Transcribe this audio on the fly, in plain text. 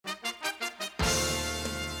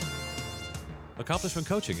Accomplishment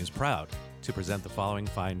Coaching is proud to present the following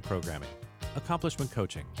fine programming. Accomplishment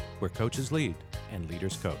Coaching, where coaches lead and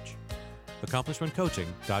leaders coach.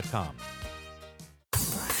 AccomplishmentCoaching.com.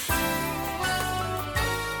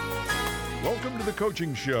 Welcome to The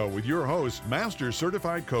Coaching Show with your host, Master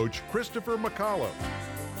Certified Coach Christopher McAuliffe.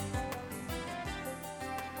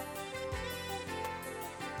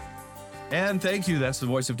 And thank you. That's the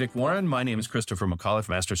voice of Dick Warren. My name is Christopher McAuliffe,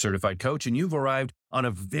 Master Certified Coach, and you've arrived on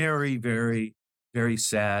a very, very, very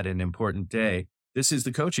sad and important day. This is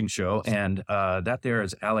The Coaching Show, and that there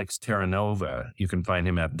is Alex Terranova. You can find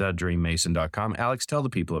him at thedreammason.com. Alex, tell the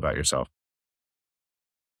people about yourself.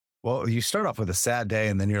 Well, you start off with a sad day,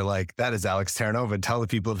 and then you're like, that is Alex Terranova. Tell the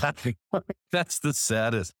people that. That's the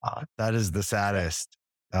saddest. That is the saddest.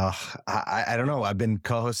 I don't know. I've been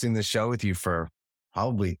co-hosting this show with you for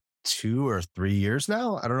probably 2 or 3 years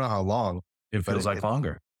now. I don't know how long. It feels like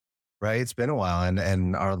longer. Right? It's been a while.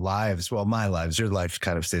 And our lives, well, my lives, your life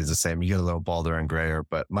kind of stays the same. You get a little balder and grayer,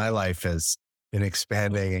 but my life has been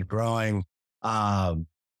expanding and growing. I'm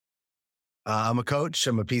a coach.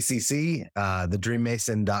 I'm a PCC,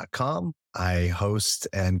 thedreammason.com. I host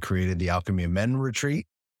and created the Alchemy of Men retreat,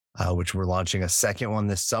 which we're launching a second one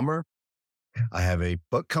this summer. I have a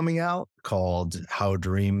book coming out called How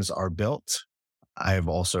Dreams Are Built. I have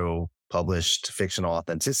also published Fictional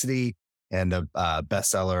Authenticity and a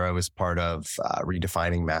bestseller I was part of,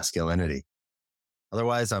 Redefining Masculinity.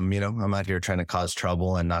 Otherwise, I'm out here trying to cause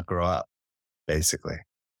trouble and not grow up, basically.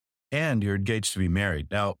 And you're engaged to be married.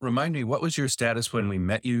 Now, remind me, what was your status when we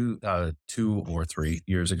met you 2 or 3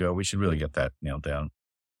 years ago? We should really get that nailed down.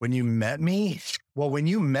 When you met me? Well, when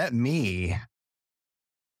you met me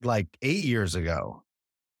like 8 years ago,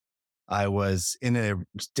 I was in a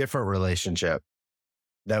different relationship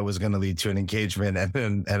that was going to lead to an engagement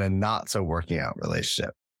and a not so working out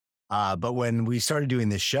relationship. But when we started doing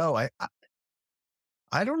this show,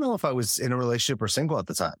 I don't know if I was in a relationship or single at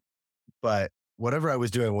the time, but whatever I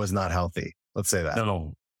was doing was not healthy. Let's say that.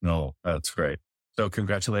 No, that's great. So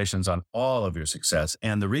congratulations on all of your success.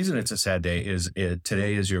 And the reason it's a sad day is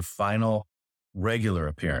today is your final regular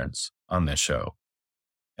appearance on this show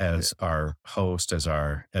as our host, as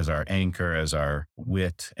our anchor, as our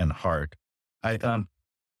wit and heart.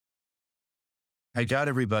 I got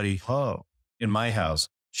everybody in my house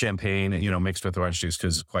champagne, mixed with orange juice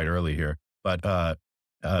because it's quite early here. But I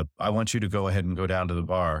want you to go ahead and go down to the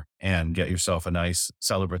bar and get yourself a nice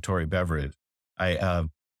celebratory beverage. I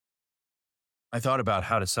thought about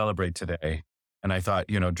how to celebrate today, and I thought,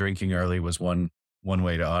 drinking early was one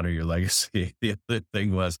way to honor your legacy. The other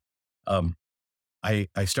thing was,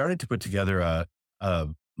 I started to put together a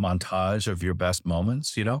montage of your best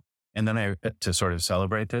moments, and then to sort of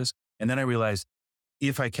celebrate this. And then I realized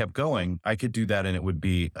if I kept going, I could do that and it would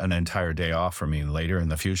be an entire day off for me later in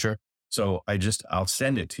the future. So I'll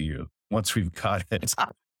send it to you once we've got it.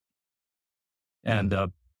 And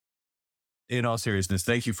in all seriousness,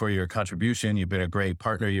 thank you for your contribution. You've been a great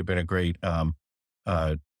partner. You've been a great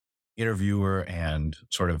interviewer and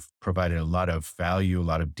sort of provided a lot of value, a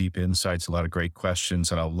lot of deep insights, a lot of great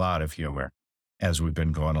questions, and a lot of humor as we've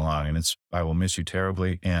been going along. And I will miss you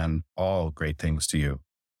terribly, and all great things to you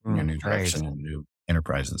in your new direction and new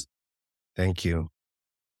enterprises. Thank you.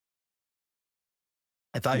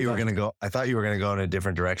 I thought you were going to go in a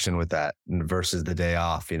different direction with that versus the day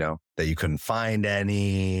off, that you couldn't find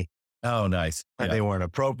any. Oh, nice. Yeah. They weren't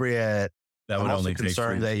appropriate. That would only take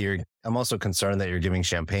 3. I'm also concerned that you're giving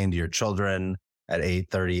champagne to your children at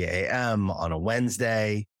 8:30 a.m. on a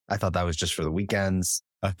Wednesday. I thought that was just for the weekends.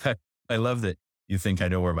 I love that you think I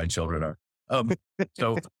know where my children are.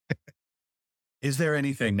 So is there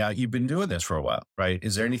anything, now you've been doing this for a while, right?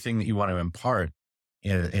 Is there anything that you want to impart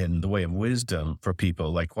in the way of wisdom for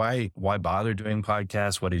people? Like why bother doing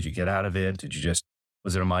podcasts? What did you get out of it?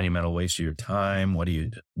 Was it a monumental waste of your time?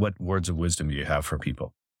 What words of wisdom do you have for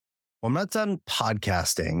people? Well, I'm not done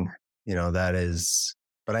podcasting,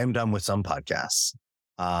 but I am done with some podcasts.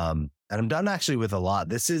 And I'm done actually with a lot.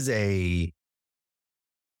 This is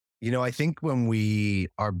I think when we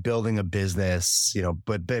are building a business,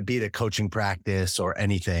 but be it a coaching practice or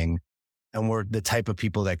anything, and we're the type of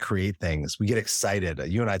people that create things, we get excited.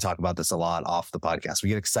 You and I talk about this a lot off the podcast. We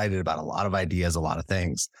get excited about a lot of ideas, a lot of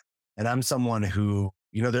things. And I'm someone who,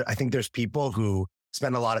 I think there's people who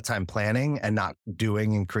spend a lot of time planning and not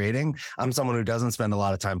doing and creating. I'm someone who doesn't spend a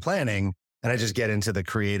lot of time planning and I just get into the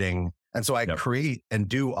creating. And so I create and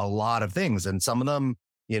do a lot of things. And some of them,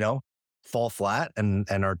 fall flat and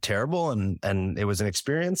are terrible. And it was an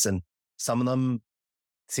experience. And some of them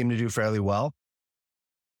seem to do fairly well.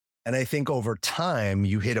 And I think over time,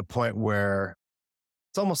 you hit a point where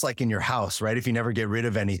it's almost like in your house, right? If you never get rid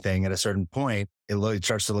of anything at a certain point, it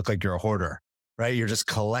starts to look like you're a hoarder, right? You're just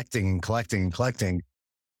collecting and collecting and collecting.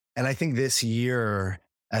 And I think this year,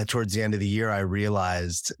 towards the end of the year, I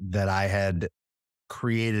realized that I had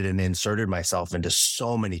created and inserted myself into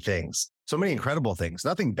so many things, so many incredible things,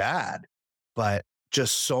 nothing bad, but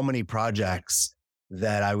just so many projects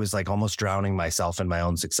that I was like almost drowning myself in my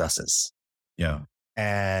own successes. Yeah.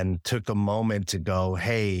 And took a moment to go,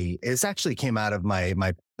 hey, this actually came out of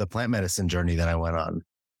the plant medicine journey that I went on.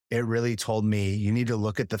 It really told me you need to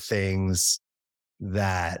look at the things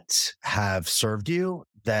that have served you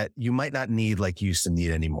that you might not need like you used to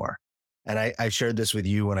need anymore. And I shared this with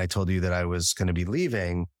you when I told you that I was going to be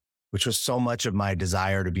leaving, which was so much of my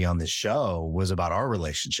desire to be on this show was about our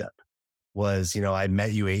relationship. Was, I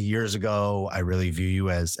met you 8 years ago. I really view you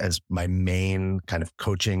as my main kind of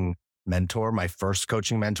coaching mentor, my first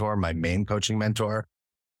coaching mentor, my main coaching mentor.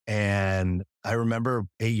 And I remember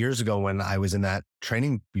 8 years ago when I was in that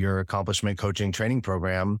your accomplishment coaching training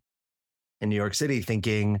program in New York City,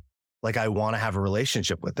 thinking like, I want to have a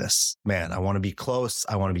relationship with this man. I want to be close.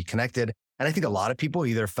 I want to be connected. And I think a lot of people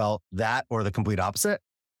either felt that or the complete opposite.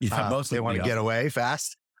 Yeah, mostly they want to get away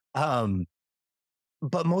fast.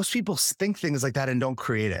 But most people think things like that and don't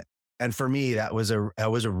create it. And for me, that was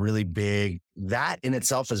a really big, that in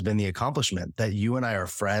itself has been the accomplishment that you and I are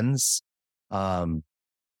friends, that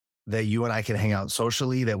you and I can hang out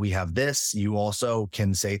socially, that we have this. You also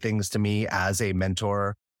can say things to me as a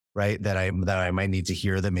mentor, right? That I might need to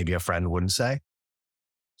hear that maybe a friend wouldn't say.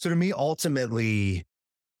 So to me, ultimately,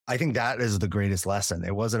 I think that is the greatest lesson.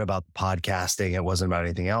 It wasn't about podcasting. It wasn't about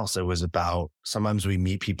anything else. It was about sometimes we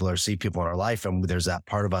meet people or see people in our life and there's that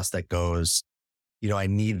part of us that goes, I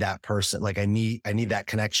need that person. Like I need that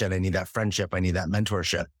connection. I need that friendship. I need that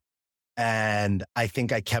mentorship. And I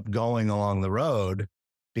think I kept going along the road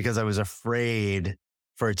because I was afraid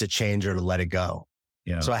for it to change or to let it go.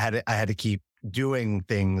 Yeah. So I had to keep doing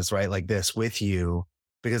things right like this with you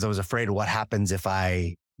because I was afraid of what happens if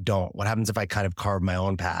I don't. What happens if I kind of carve my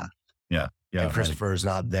own path? Yeah. Yeah. And Christopher is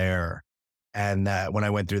not there. And when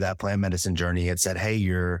I went through that plant medicine journey, it said, hey,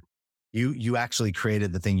 you actually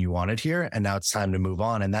created the thing you wanted here. And now it's time to move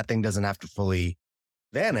on. And that thing doesn't have to fully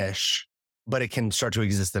vanish, but it can start to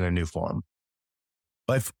exist in a new form.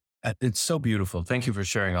 It's so beautiful. Thank you for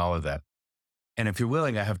sharing all of that. And if you're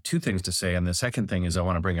willing, I have two things to say. And the second thing is I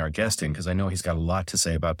want to bring our guest in because I know he's got a lot to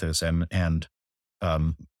say about this and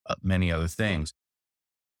many other things.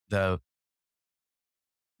 The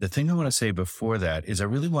thing I want to say before that is I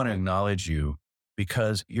really want to acknowledge you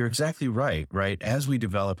because you're exactly right? As we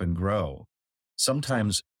develop and grow,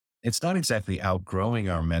 sometimes it's not exactly outgrowing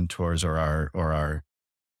our mentors or our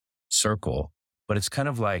circle, but it's kind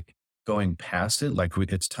of like going past it. Like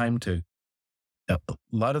it's time to, a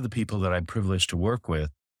lot of the people that I'm privileged to work with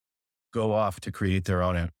go off to create their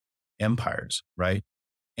own empires, right?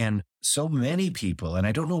 And so many people, and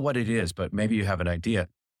I don't know what it is, but maybe you have an idea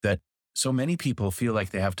that so many people feel like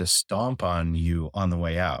they have to stomp on you on the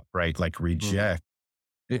way out, right? Like reject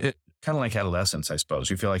it, kind of like adolescence, I suppose.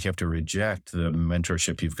 You feel like you have to reject the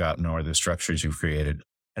mentorship you've gotten or the structures you've created.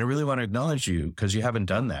 And I really want to acknowledge you because you haven't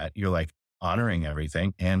done that. You're like honoring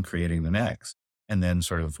everything and creating the next and then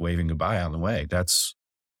sort of waving goodbye on the way. It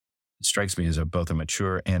strikes me as both a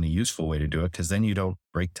mature and a useful way to do it because then you don't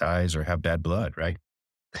break ties or have bad blood, right?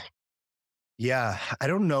 Yeah, I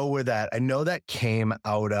don't know I know that came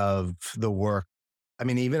out of the work. I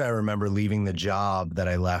mean, even I remember leaving the job that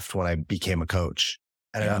I left when I became a coach.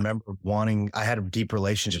 And I remember I had deep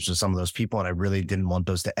relationships with some of those people and I really didn't want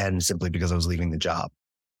those to end simply because I was leaving the job.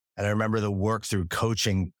 And I remember the work through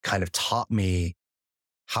coaching kind of taught me,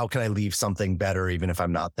 how can I leave something better even if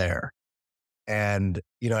I'm not there? And,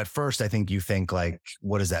 at first I think you think like,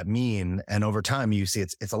 what does that mean? And over time you see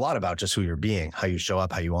it's a lot about just who you're being, how you show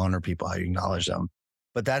up, how you honor people, how you acknowledge them.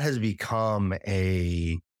 But that has become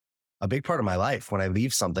a big part of my life. When I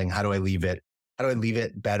leave something, how do I leave it? How do I leave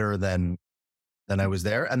it better than I was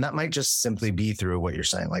there? And that might just simply be through what you're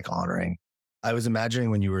saying, like honoring. I was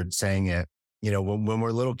imagining when you were saying it, when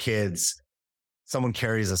we're little kids, someone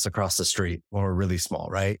carries us across the street when we're really small,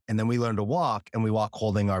 right? And then we learn to walk and we walk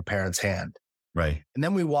holding our parent's hand. Right. And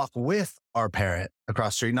then we walk with our parent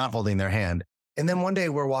across the street, not holding their hand. And then one day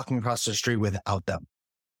we're walking across the street without them.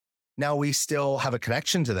 Now we still have a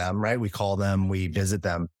connection to them, right? We call them, we visit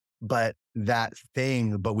them, but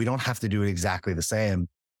we don't have to do it exactly the same.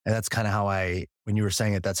 And that's kind of how when you were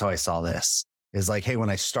saying it, that's how I saw this is like, hey, when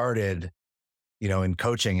I started, in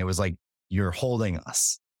coaching, it was like, you're holding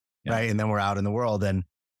us, right? And then we're out in the world and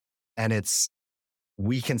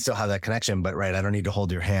we can still have that connection, but right, I don't need to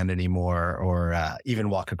hold your hand anymore or even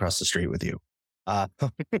walk across the street with you. Uh,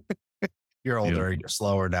 you're older, Beautiful. you're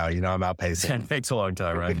slower now. I'm outpacing. It takes a long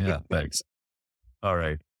time, right? Yeah, thanks. All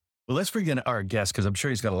right. Well, let's bring in our guest because I'm sure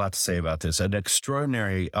he's got a lot to say about this. An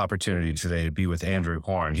extraordinary opportunity today to be with Andrew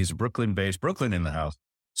Horn. He's a Brooklyn-based, Brooklyn in the house,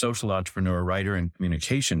 social entrepreneur, writer, and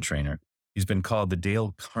communication trainer. He's been called the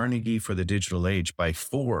Dale Carnegie for the digital age by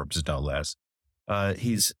Forbes, no less.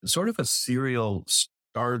 He's sort of a serial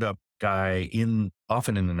startup guy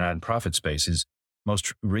often in the nonprofit spaces.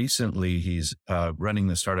 Most recently, he's running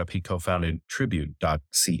the startup he co-founded,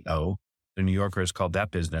 Tribute.co. The New Yorker has called that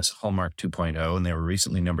business Hallmark 2.0, and they were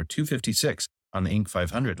recently number 256 on the Inc.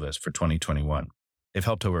 500 list for 2021. They've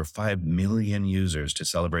helped over 5 million users to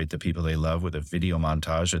celebrate the people they love with a video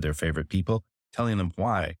montage of their favorite people, telling them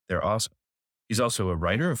why they're awesome. He's also a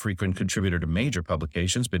writer, a frequent contributor to major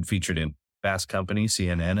publications, been featured in Fast Company,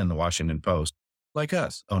 CNN, and the Washington Post, like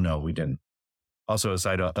us. Oh, no, we didn't. Also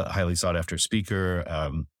a highly sought-after speaker,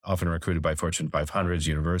 often recruited by Fortune 500s,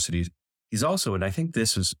 universities. He's also, and I think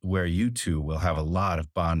this is where you two will have a lot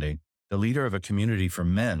of bonding, the leader of a community for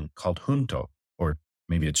men called Junto, or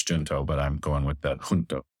maybe it's Junto, but I'm going with that,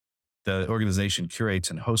 Junto. The organization curates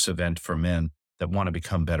and hosts events for men that want to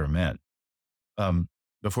become better men.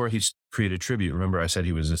 Before he created Tribute, remember I said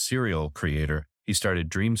he was a serial creator. He started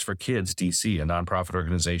Dreams for Kids DC, a nonprofit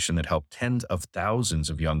organization that helped tens of thousands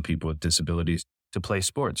of young people with disabilities to play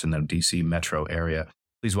sports in the DC metro area.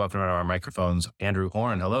 Please welcome to our microphones, Andrew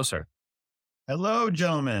Horn. Hello, sir. Hello,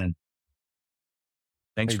 gentlemen.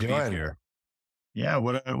 Thanks for being doing? here. Yeah,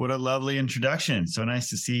 what a lovely introduction. So nice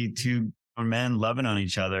to see two men loving on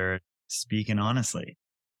each other, speaking honestly.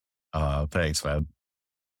 Thanks, man.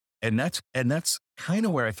 And that's kind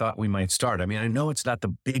of where I thought we might start. I mean, I know it's not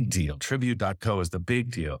the big deal. Tribute.co is the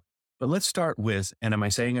big deal. But let's start with, and am I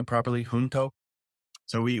saying it properly, Junto?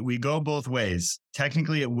 So we go both ways.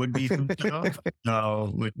 Technically, it would be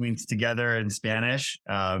junto, which means together in Spanish.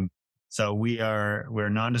 So we're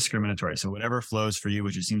non-discriminatory. So whatever flows for you,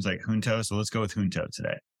 which it seems like junto. So let's go with junto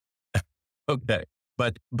today. Okay.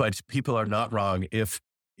 But people are not wrong if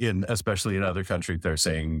especially in other countries, they're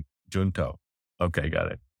saying junto. Okay,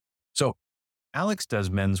 got it. So Alex does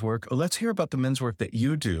men's work. Let's hear about the men's work that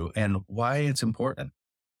you do and why it's important.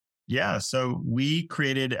 Yeah. So we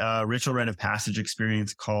created a ritual rite of passage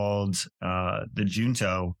experience called the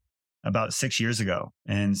Junto about 6 years ago.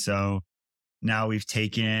 And so now we've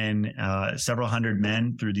taken several hundred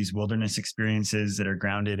men through these wilderness experiences that are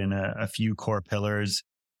grounded in a few core pillars.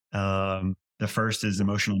 The first is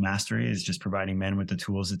emotional mastery, is just providing men with the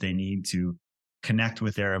tools that they need to connect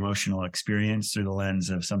with their emotional experience through the lens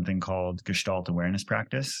of something called Gestalt awareness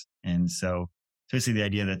practice. And so basically the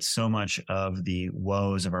idea that so much of the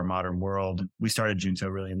woes of our modern world, we started Junto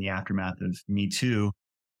really in the aftermath of Me Too,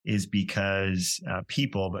 is because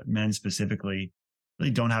people, but men specifically,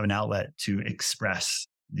 really don't have an outlet to express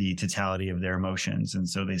the totality of their emotions. And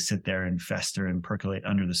so they sit there and fester and percolate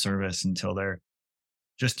under the surface until they're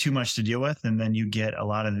just too much to deal with. And then you get a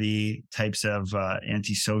lot of the types of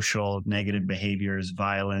antisocial negative behaviors,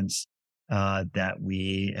 violence that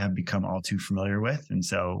we have become all too familiar with. And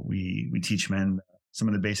so we teach men some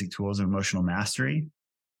of the basic tools of emotional mastery.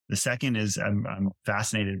 The second is I'm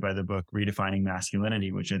fascinated by the book Redefining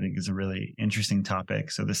Masculinity, which I think is a really interesting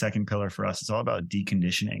topic. So the second pillar for us is all about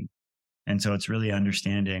deconditioning. And so it's really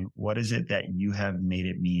understanding what is it that you have made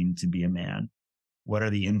it mean to be a man? What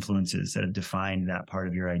are the influences that have defined that part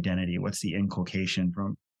of your identity? What's the inculcation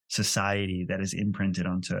from society that is imprinted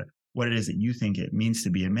onto what it is that you think it means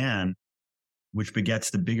to be a man, which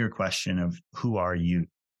begets the bigger question of who are you?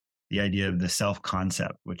 The idea of the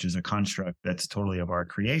self-concept, which is a construct that's totally of our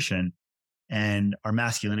creation. And our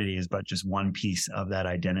masculinity is but just one piece of that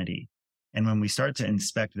identity. And when we start to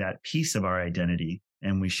inspect that piece of our identity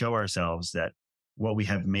and we show ourselves that what we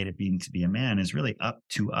have made it mean to be a man is really up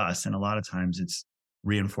to us. And a lot of times it's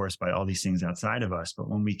reinforced by all these things outside of us. But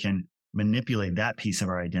when we can manipulate that piece of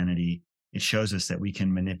our identity, it shows us that we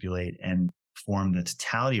can manipulate and form the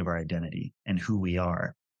totality of our identity and who we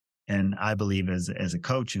are. And I believe as a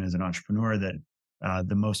coach and as an entrepreneur that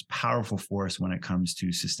the most powerful force when it comes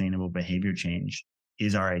to sustainable behavior change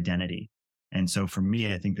is our identity. And so for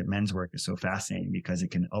me, I think that men's work is so fascinating because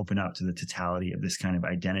it can open up to the totality of this kind of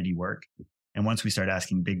identity work. And once we start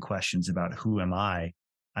asking big questions about who am I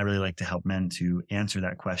really like to help men to answer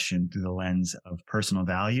that question through the lens of personal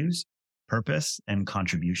values, purpose, and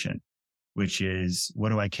contribution, which is what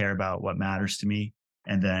do I care about? What matters to me?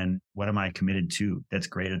 And then what am I committed to that's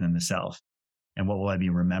greater than the self? And what will I be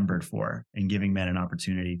remembered for? And giving men an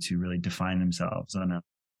opportunity to really define themselves on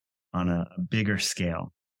a bigger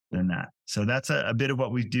scale than that. So that's a bit of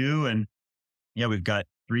what we do. And yeah, we've got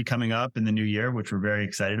 3 coming up in the new year, which we're very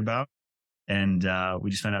excited about. And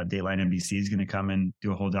we just found out Dateline NBC is going to come and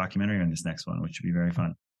do a whole documentary on this next one, which would be very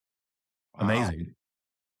fun. Amazing.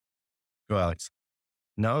 Go, Alex.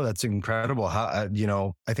 No, that's incredible. How,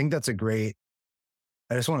 I think that's a great,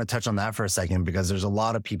 I just want to touch on that for a second, because there's a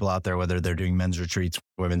lot of people out there, whether they're doing men's retreats,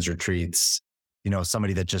 women's retreats,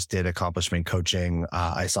 somebody that just did accomplishment coaching,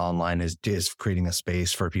 I saw online is creating a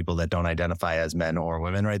space for people that don't identify as men or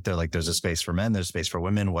women, right? They're like, there's a space for men, there's a space for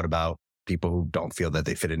women. What about people who don't feel that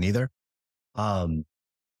they fit in either? And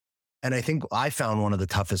I think I found one of the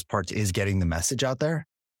toughest parts is getting the message out there,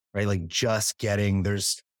 right? Like just getting,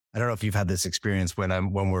 I don't know if you've had this experience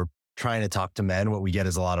when we're trying to talk to men, what we get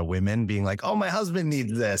is a lot of women being like, oh, my husband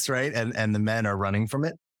needs this, right? And the men are running from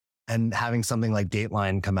it. And having something like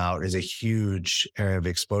Dateline come out is a huge area of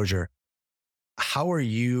exposure. How are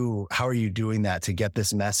you doing that to get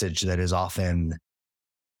this message that is often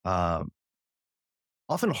hard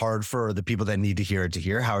for the people that need to hear it to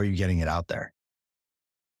hear? How are you getting it out there?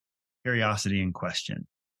 Curiosity and question.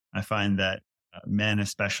 I find that men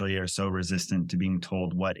especially are so resistant to being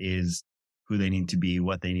told what is, who they need to be,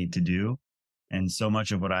 what they need to do. And so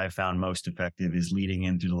much of what I've found most effective is leading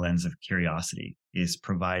in through the lens of curiosity, is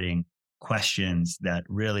providing questions that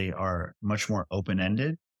really are much more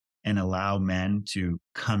open-ended and allow men to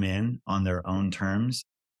come in on their own terms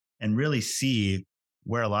and really see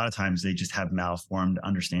where a lot of times they just have malformed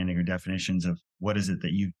understanding or definitions of what is it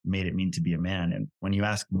that you've made it mean to be a man. And when you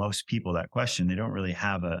ask most people that question, they don't really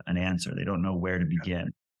have an answer. They don't know where to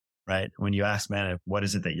begin, right? When you ask men, what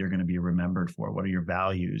is it that you're going to be remembered for? What are your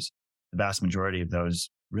values? The vast majority of those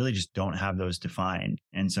really just don't have those defined.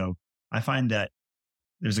 And so I find that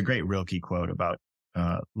there's a great Rilke quote about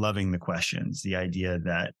loving the questions, the idea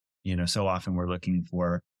that, so often we're looking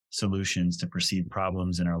for solutions to perceived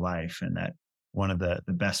problems in our life, and that one of the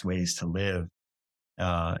best ways to live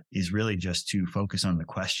is really just to focus on the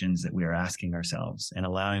questions that we are asking ourselves and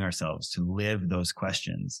allowing ourselves to live those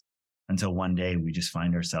questions until one day we just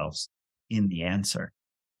find ourselves in the answer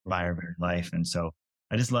by our very life. And so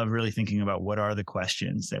I just love really thinking about what are the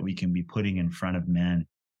questions that we can be putting in front of men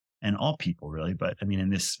and all people really, but I mean, in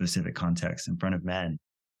this specific context, in front of men,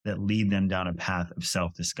 that lead them down a path of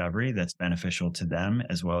self-discovery that's beneficial to them,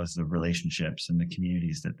 as well as the relationships and the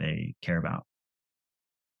communities that they care about.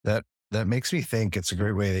 That makes me think, it's a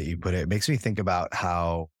great way that you put it. It makes me think about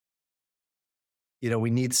how, we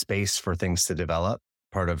need space for things to develop.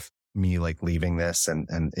 Part of me like leaving this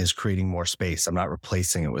and is creating more space. I'm not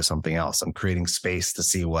replacing it with something else. I'm creating space to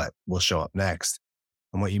see what will show up next.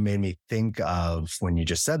 And what you made me think of when you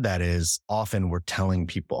just said that is often we're telling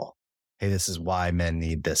people, hey, this is why men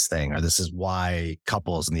need this thing, or this is why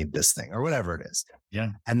couples need this thing, or whatever it is. Yeah.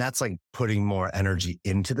 And that's like putting more energy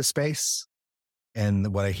into the space.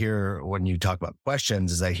 And what I hear when you talk about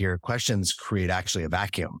questions is I hear questions create actually a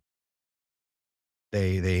vacuum.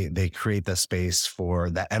 They create the space for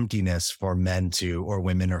the emptiness for men to, or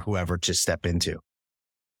women or whoever to step into.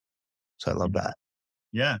 So I love that.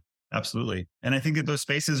 Yeah, absolutely. And I think that those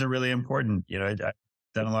spaces are really important. I've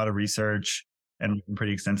done a lot of research and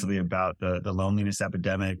pretty extensively about the loneliness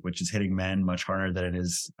epidemic, which is hitting men much harder than it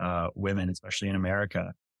is women, especially in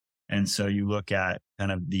America. And so you look at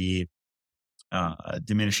kind of the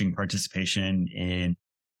diminishing participation in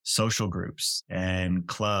social groups and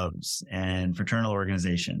clubs and fraternal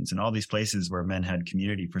organizations and all these places where men had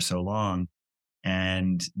community for so long,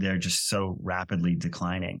 and they're just so rapidly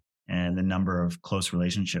declining. And the number of close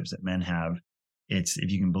relationships that men have,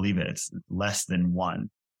 if you can believe it, it's less than one.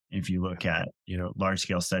 If you look at, large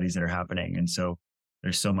scale studies that are happening. And so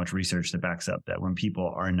there's so much research that backs up that when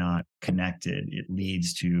people are not connected, it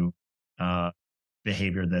leads to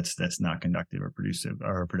behavior that's not conductive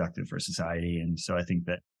or productive for society. And so I think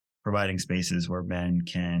that providing spaces where men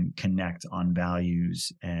can connect on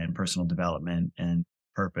values and personal development and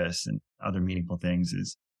purpose and other meaningful things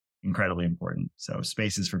is incredibly important. So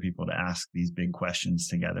spaces for people to ask these big questions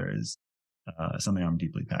together is something I'm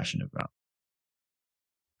deeply passionate about.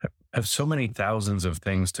 I have so many thousands of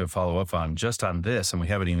things to follow up on just on this, and we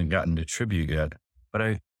haven't even gotten to tribute yet.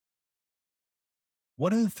 But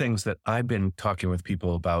one of the things that I've been talking with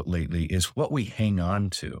people about lately is what we hang on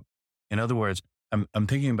to. In other words, I'm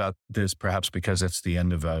thinking about this perhaps because it's the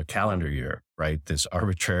end of a calendar year, right? This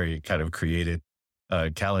arbitrary kind of created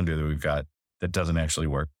calendar that we've got that doesn't actually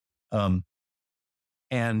work.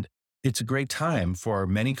 And it's a great time for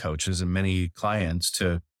many coaches and many clients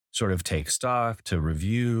to sort of take stock, to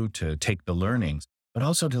review, to take the learnings, but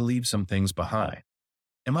also to leave some things behind.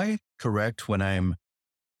 Am I correct when I'm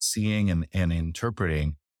seeing and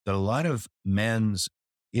interpreting that a lot of men's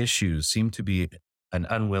issues seem to be an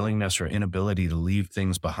unwillingness or inability to leave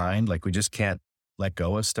things behind? Like we just can't let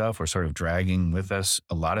go of stuff or sort of dragging with us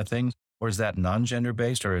a lot of things? Or is that non-gender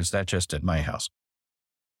based, or is that just at my house?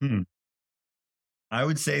 I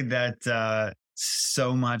would say that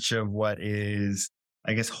so much of what is,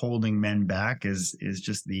 I guess, holding men back is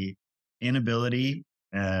just the inability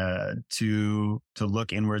to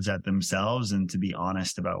look inwards at themselves and to be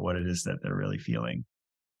honest about what it is that they're really feeling.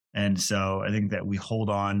 And so I think that we hold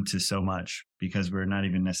on to so much because we're not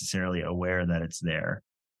even necessarily aware that it's there.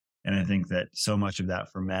 And I think that so much of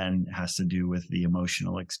that for men has to do with the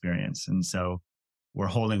emotional experience. And so we're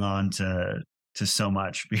holding on to so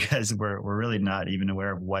much because we're really not even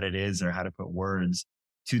aware of what it is or how to put words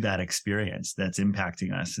to that experience that's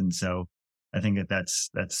impacting us. And so I think that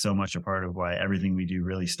that's so much a part of why everything we do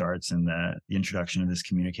really starts in the introduction of this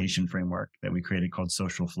communication framework that we created called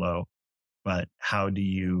Social Flow. But how do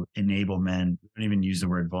you enable men? We don't even use the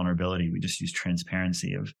word vulnerability. We just use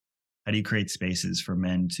transparency of how do you create spaces for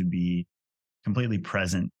men to be completely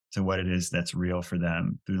present to what it is that's real for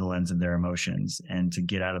them through the lens of their emotions and to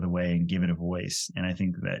get out of the way and give it a voice. And I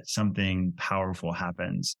think that something powerful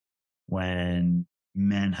happens when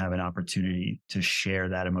men have an opportunity to share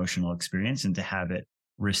that emotional experience and to have it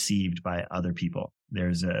received by other people.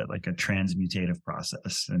 There's a transmutative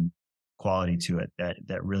process and quality to it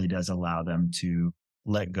that really does allow them to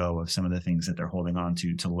let go of some of the things that they're holding on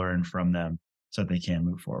to learn from them so that they can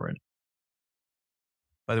move forward.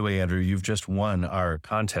 By the way, Andrew, you've just won our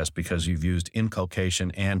contest because you've used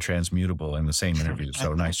inculcation and transmutable in the same interview.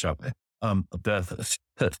 So nice job.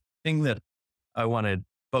 The thing that I want to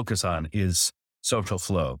focus on is social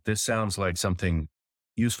flow. This sounds like something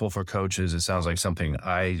useful for coaches. It sounds like something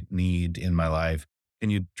I need in my life.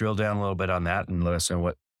 Can you drill down a little bit on that and let us know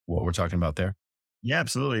what we're talking about there? Yeah,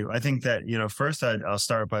 absolutely. I think that, first I'll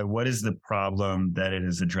start by what is the problem that it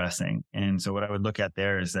is addressing. And so what I would look at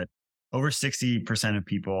there is that over 60% of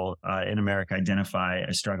people in America identify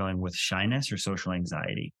as struggling with shyness or social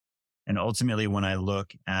anxiety. And ultimately, when I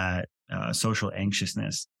look at social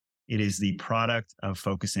anxiousness, it is the product of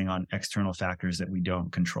focusing on external factors that we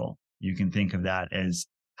don't control. You can think of that as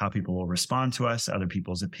how people will respond to us, other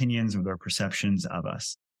people's opinions or their perceptions of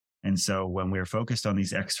us. And so when we're focused on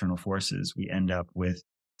these external forces, we end up with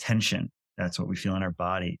tension. That's what we feel in our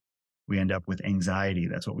body. We end up with anxiety.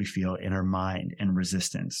 That's what we feel in our mind, and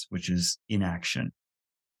resistance, which is inaction.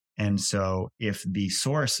 And so if the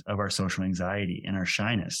source of our social anxiety and our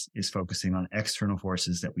shyness is focusing on external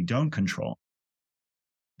forces that we don't control,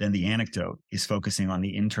 then the antidote is focusing on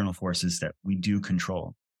the internal forces that we do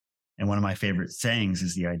control. And one of my favorite sayings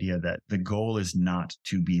is the idea that the goal is not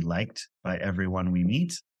to be liked by everyone we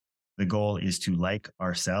meet. The goal is to like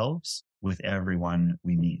ourselves with everyone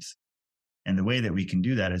we meet. And the way that we can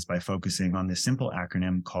do that is by focusing on this simple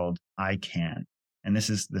acronym called I CAN. And this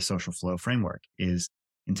is the social flow framework: is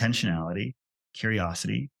intentionality,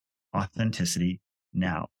 curiosity, authenticity,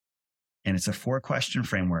 now. And it's a 4-question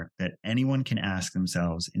framework that anyone can ask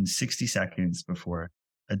themselves in 60 seconds before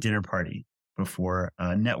a dinner party, before a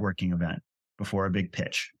networking event, before a big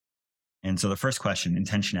pitch. And so the first question,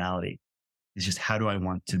 intentionality, is just how do I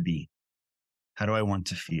want to be? How do I want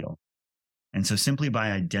to feel? And so simply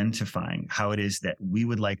by identifying how it is that we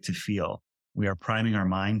would like to feel, we are priming our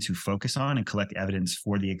mind to focus on and collect evidence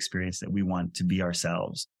for the experience that we want to be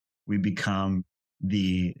ourselves. We become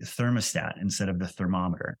the thermostat instead of the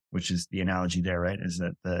thermometer, which is the analogy there, right? Is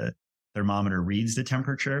that the thermometer reads the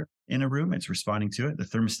temperature in a room, it's responding to it. The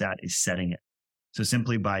thermostat is setting it. So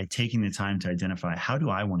simply by taking the time to identify, how do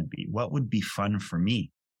I want to be? What would be fun for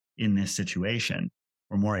me in this situation?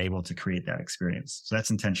 We're more able to create that experience. So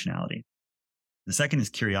that's intentionality. The second is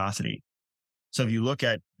curiosity. So if you look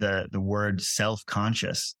at the word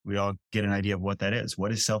self-conscious, we all get an idea of what that is.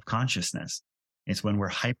 What is self-consciousness? It's when we're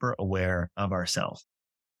hyper aware of ourselves.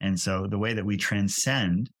 And so the way that we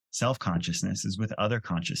transcend self-consciousness is with other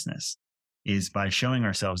consciousness, is by showing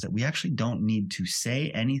ourselves that we actually don't need to say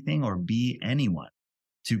anything or be anyone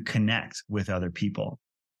to connect with other people.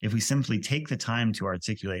 If we simply take the time to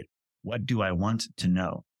articulate, what do I want to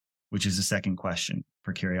know? Which is the second question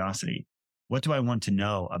for curiosity. What do I want to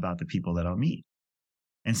know about the people that I'll meet?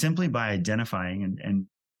 And simply by identifying and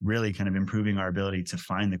really kind of improving our ability to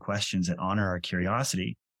find the questions that honor our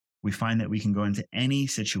curiosity, we find that we can go into any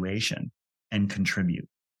situation and contribute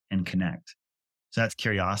and connect. So that's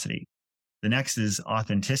curiosity. The next is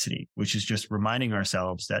authenticity, which is just reminding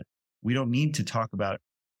ourselves that we don't need to talk about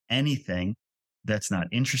anything that's not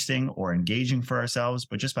interesting or engaging for ourselves,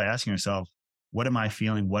 but just by asking ourselves, what am I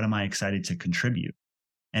feeling? What am I excited to contribute?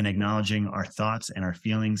 And acknowledging our thoughts and our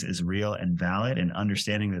feelings is real and valid, and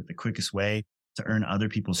understanding that the quickest way to earn other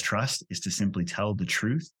people's trust is to simply tell the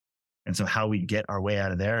truth And so how we get our way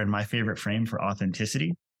out of there. And my favorite frame for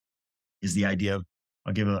authenticity is the idea of,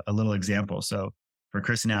 I'll give a little example. So for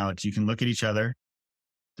Chris and Alex, you can look at each other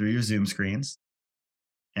through your Zoom screens.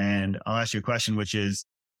 And I'll ask you a question, which is,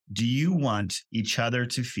 do you want each other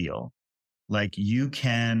to feel like you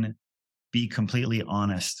can be completely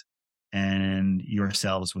honest and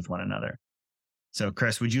yourselves with one another? So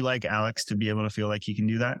Chris, would you like Alex to be able to feel like he can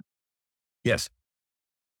do that? Yes.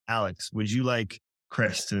 Alex, would you like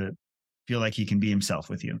Chris to feel like he can be himself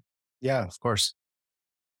with you? Yeah, of course.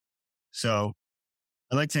 So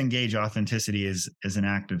I like to engage authenticity as an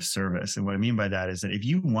act of service. And what I mean by that is that if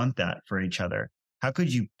you want that for each other, how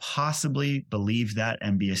could you possibly believe that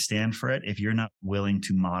and be a stand for it if you're not willing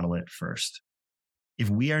to model it first? If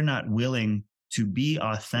we are not willing to be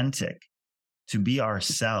authentic, to be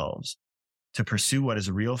ourselves, to pursue what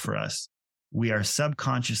is real for us, we are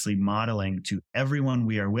subconsciously modeling to everyone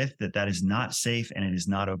we are with that is not safe and it is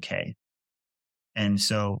not okay. And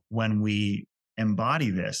so when we embody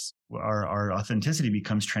this, our authenticity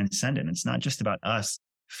becomes transcendent. It's not just about us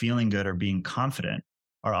feeling good or being confident.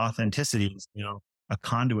 Our authenticity is, a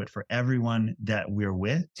conduit for everyone that we're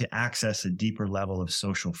with to access a deeper level of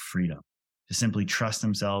social freedom, to simply trust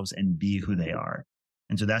themselves and be who they are.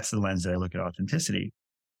 And so that's the lens that I look at authenticity.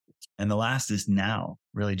 And the last is now,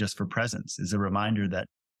 really just for presence, is a reminder that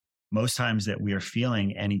most times that we are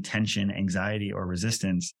feeling any tension, anxiety, or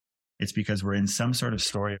resistance, it's because we're in some sort of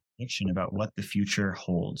story of fiction about what the future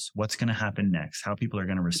holds, what's going to happen next, how people are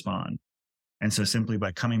going to respond. And so simply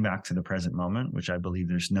by coming back to the present moment, which I believe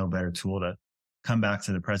there's no better tool to come back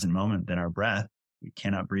to the present moment than our breath. We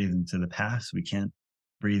cannot breathe into the past. We can't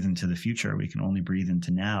breathe into the future. We can only breathe into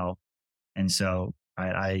now. And so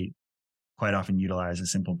I quite often utilize a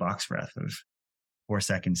simple box breath of 4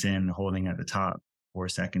 seconds in, holding at the top, 4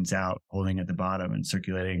 seconds out, holding at the bottom, and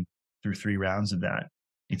circulating through 3 rounds of that.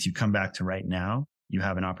 If you come back to right now, you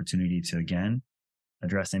have an opportunity to, again,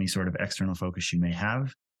 address any sort of external focus you may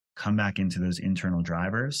have, come back into those internal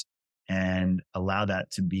drivers, and allow that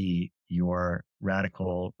to be your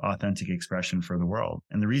radical, authentic expression for the world.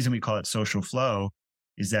 And the reason we call it social flow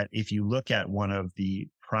is that if you look at one of the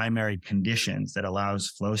primary conditions that allows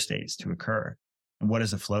flow states to occur, and what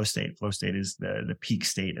is a flow state? Flow state is the peak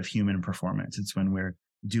state of human performance. It's when we're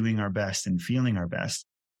doing our best and feeling our best.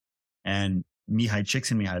 And Mihai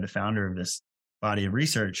Csikszentmihalyi, the founder of this body of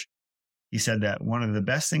research, he said that one of the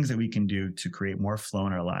best things that we can do to create more flow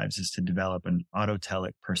in our lives is to develop an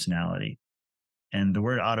autotelic personality. And the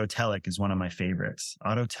word autotelic is one of my favorites.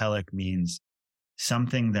 Autotelic means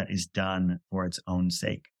something that is done for its own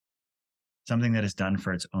sake. Something that is done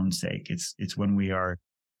for its own sake. It's when we are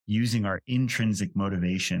using our intrinsic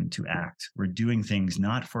motivation to act. We're doing things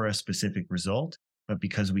not for a specific result, but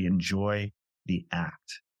because we enjoy the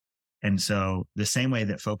act. And so the same way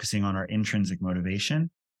that focusing on our intrinsic motivation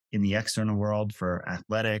in the external world for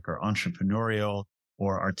athletic or entrepreneurial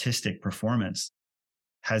or artistic performance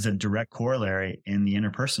has a direct corollary in the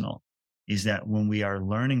interpersonal, is that when we are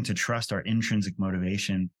learning to trust our intrinsic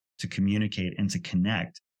motivation to communicate and to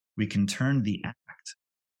connect, we can turn the act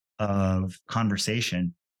of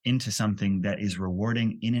conversation into something that is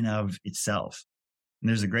rewarding in and of itself. And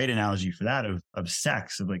there's a great analogy for that of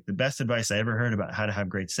sex, of like the best advice I ever heard about how to have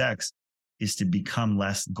great sex is to become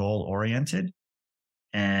less goal oriented.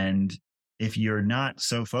 And if you're not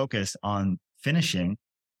so focused on finishing,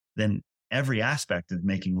 then every aspect of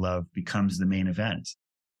making love becomes the main event.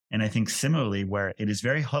 And I think similarly, where it is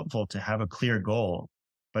very helpful to have a clear goal,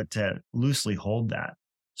 but to loosely hold that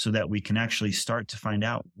so that we can actually start to find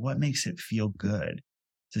out what makes it feel good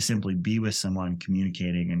to simply be with someone,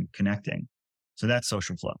 communicating and connecting. So that's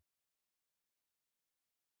social flow.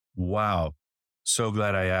 Wow. So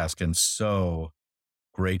glad I asked, and so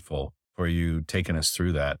grateful for you taking us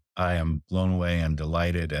through that. I am blown away and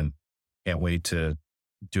delighted and can't wait to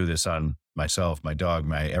do this on myself, my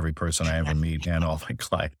dog, every person I ever meet, and all my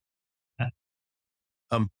clients.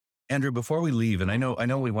 Andrew, before we leave, and I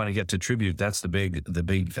know we want to get to tribute. That's the big,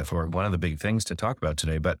 or one of the big things to talk about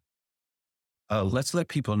today. But let's let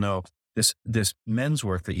people know this men's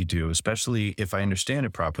work that you do, especially if I understand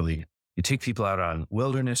it properly. You take people out on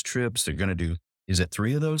wilderness trips. They're going to do. Is it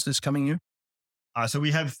 3 of those this coming year? So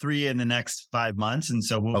we have 3 in the next 5 months, and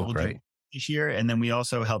so we'll do this year, and then we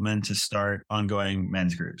also help men to start ongoing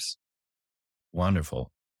men's groups.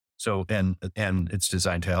 Wonderful. So, and it's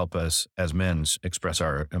designed to help us as men express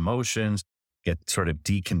our emotions, get sort of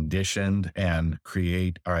deconditioned and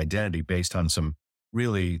create our identity based on some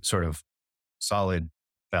really sort of solid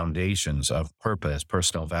foundations of purpose,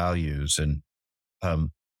 personal values, and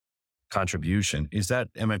contribution.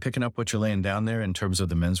 Am I picking up what you're laying down there in terms of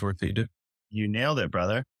the men's work that you do? You nailed it,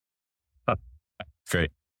 brother.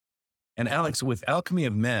 Great. And Alex, with Alchemy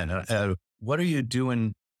of Men, what are you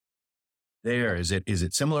doing there? Is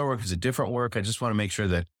it similar work? Is it different work? I just want to make sure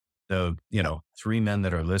that the 3 men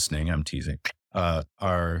that are listening, I'm teasing,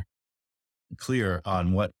 are clear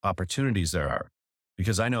on what opportunities there are.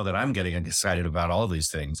 Because I know that I'm getting excited about all these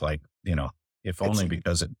things, like, if only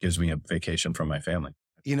because it gives me a vacation from my family.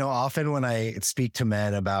 Often when I speak to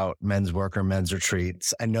men about men's work or men's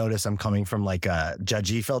retreats, I notice I'm coming from like a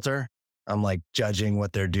judgy filter. I'm like judging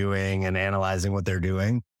what they're doing and analyzing what they're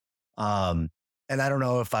doing. And I don't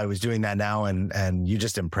know if I was doing that now and you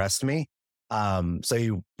just impressed me. So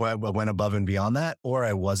you went above and beyond that, or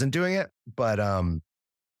I wasn't doing it. But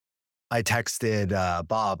I texted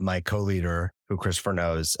Bob, my co-leader, who Christopher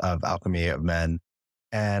knows, of Alchemy of Men.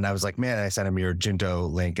 And I was like, man, I sent him your Junto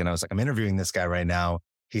link. And I was like, I'm interviewing this guy right now.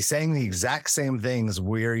 He's saying the exact same things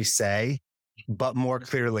we say, but more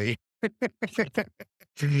clearly.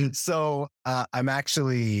 So I'm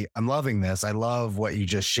loving this. I love what you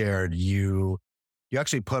just shared. You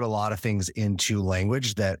actually put a lot of things into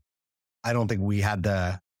language that I don't think we had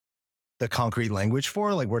the concrete language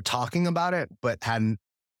for. Like, we're talking about it, but hadn't.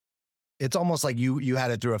 It's almost like you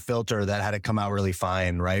had it through a filter that had it come out really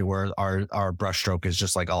fine, right? Where our brushstroke is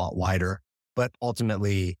just like a lot wider. But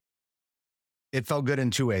ultimately, it felt good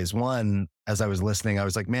in 2 ways. One, as I was listening, I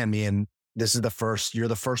was like, man, you're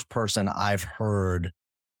the first person I've heard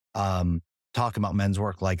talk about men's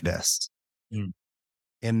work like this.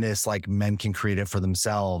 In this, like, men can create it for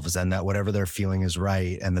themselves, and that whatever they're feeling is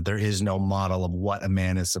right, and that there is no model of what a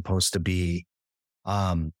man is supposed to be.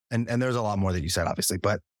 And there's a lot more that you said, obviously,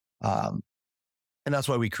 but and that's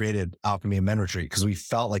why we created Alchemy of Men Retreat, because we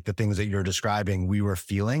felt like the things that you're describing, we were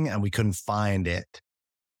feeling, and we couldn't find it.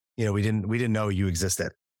 We didn't know you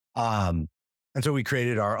existed. And so we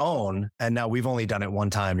created our own, and now we've only done it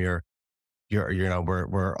one time. We're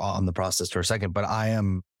on the process for a second, but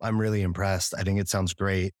I'm really impressed. I think it sounds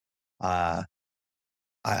great. I'm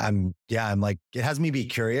like, it has me be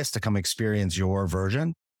curious to come experience your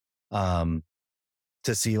version, to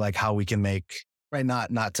see like how we can make, right.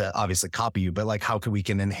 Not to obviously copy you, but like how we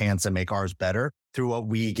can enhance and make ours better through what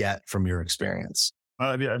we get from your experience.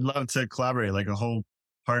 I'd love to collaborate, like a whole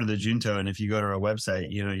part of the Junto. And if you go to our website,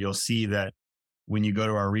 you'll see that when you go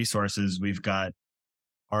to our resources, we've got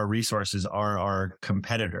our resources are our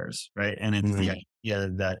competitors, right? And it's the idea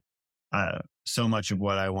that so much of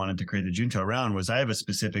what I wanted to create the Junto around was I have a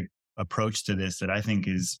specific approach to this that I think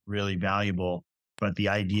is really valuable, but the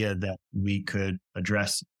idea that we could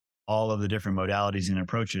address all of the different modalities and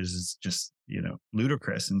approaches is just,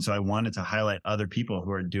 ludicrous. And so I wanted to highlight other people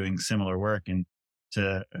who are doing similar work and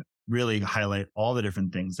to really highlight all the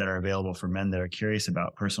different things that are available for men that are curious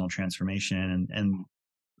about personal transformation and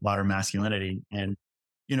modern masculinity. And,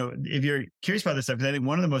 if you're curious about this stuff, I think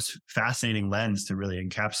one of the most fascinating lens to really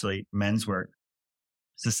encapsulate men's work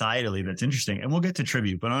societally that's interesting, and we'll get to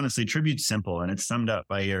Tribute, but honestly, Tribute's simple, and it's summed up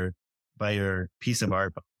by your piece of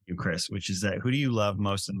art, you, Chris, which is that who do you love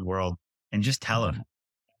most in the world? And just tell him.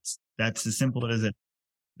 That's as simple as it.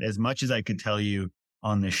 As much as I could tell you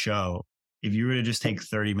on this show, if you were to just take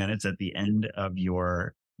 30 minutes at the end of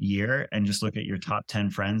your year and just look at your top 10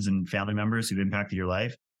 friends and family members who've impacted your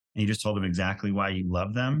life, and you just told them exactly why you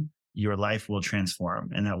love them, your life will transform.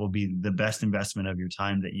 And that will be the best investment of your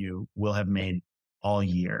time that you will have made all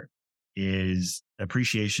year. Is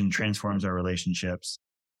appreciation transforms our relationships.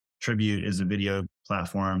 Tribute is a video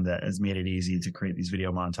platform that has made it easy to create these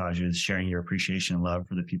video montages, sharing your appreciation and love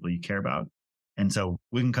for the people you care about. And so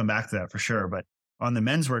we can come back to that for sure. But on the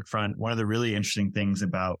men's work front, one of the really interesting things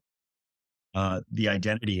about the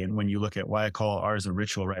identity, and when you look at why I call ours a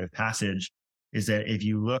ritual rite of passage, is that if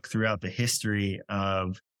you look throughout the history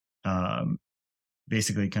of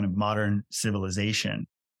basically kind of modern civilization,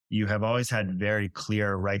 you have always had very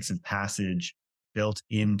clear rites of passage built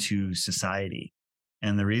into society.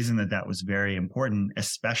 And the reason that was very important,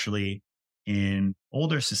 especially in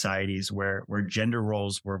older societies where gender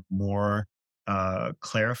roles were more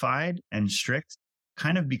clarified and strict,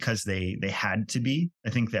 kind of because they had to be.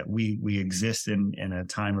 I think that we exist in a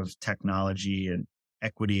time of technology and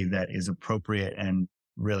equity that is appropriate and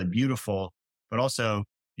really beautiful, but also,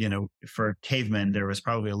 for cavemen, there was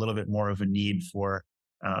probably a little bit more of a need for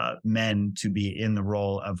men to be in the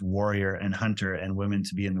role of warrior and hunter, and women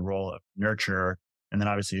to be in the role of nurturer. And then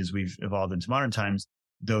obviously, as we've evolved into modern times,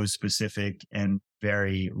 those specific and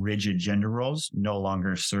very rigid gender roles no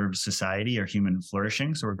longer serve society or human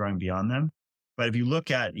flourishing. So we're going beyond them. But if you look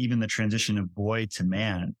at even the transition of boy to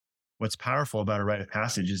man, what's powerful about a rite of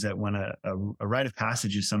passage is that when a rite of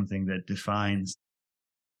passage is something that defines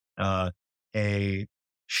a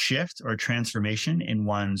shift or transformation in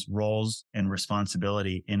one's roles and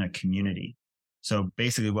responsibility in a community. So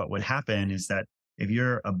basically what would happen is that if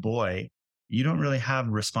you're a boy, you don't really have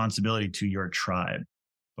responsibility to your tribe.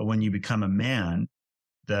 But when you become a man,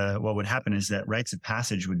 what would happen is that rites of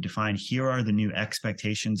passage would define, here are the new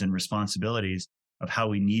expectations and responsibilities of how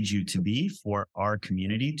we need you to be for our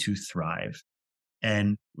community to thrive.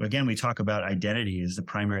 And again, we talk about identity as the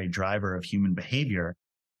primary driver of human behavior.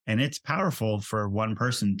 And it's powerful for one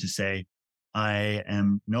person to say, I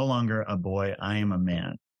am no longer a boy, I am a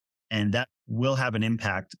man. And that will have an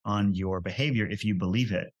impact on your behavior if you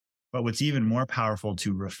believe it. But what's even more powerful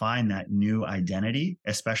to refine that new identity,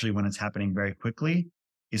 especially when it's happening very quickly,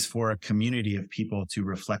 is for a community of people to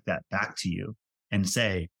reflect that back to you and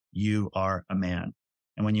say, you are a man.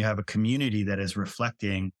 And when you have a community that is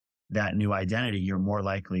reflecting that new identity, you're more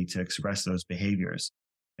likely to express those behaviors.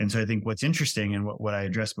 And so I think what's interesting, and what I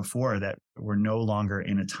addressed before, that we're no longer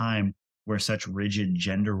in a time where such rigid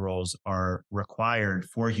gender roles are required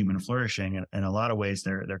for human flourishing. And in a lot of ways,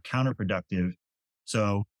 they're counterproductive.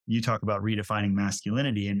 So you talk about redefining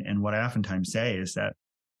masculinity. And what I oftentimes say is that,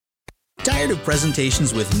 tired of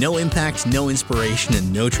presentations with no impact, no inspiration,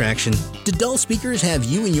 and no traction? Do dull speakers have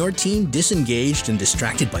you and your team disengaged and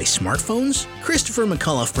distracted by smartphones? Christopher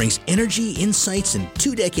McAuliffe brings energy, insights, and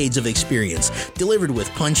 2 decades of experience, delivered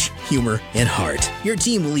with punch, humor, and heart. Your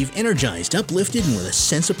team will leave energized, uplifted, and with a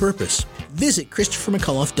sense of purpose. Visit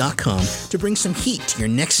ChristopherMcAuliffe.com to bring some heat to your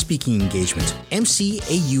next speaking engagement. McAuliffe.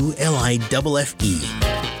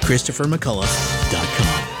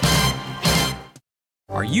 ChristopherMcAuliffe.com.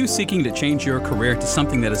 Are you seeking to change your career to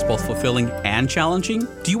something that is both fulfilling and challenging?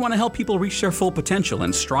 Do you want to help people reach their full potential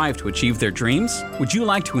and strive to achieve their dreams? Would you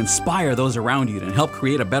like to inspire those around you and help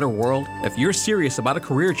create a better world? If you're serious about a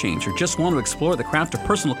career change or just want to explore the craft of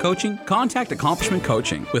personal coaching, contact Accomplishment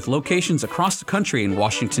Coaching. With locations across the country in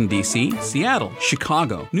Washington, D.C., Seattle,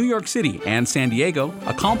 Chicago, New York City, and San Diego,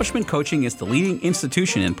 Accomplishment Coaching is the leading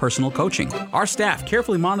institution in personal coaching. Our staff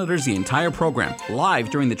carefully monitors the entire program, live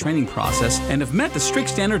during the training process, and have met the strict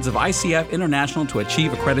standards of ICF International to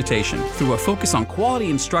achieve accreditation. Through a focus on quality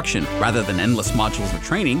instruction rather than endless modules of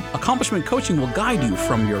training, Accomplishment Coaching will guide you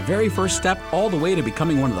from your very first step all the way to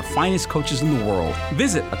becoming one of the finest coaches in the world.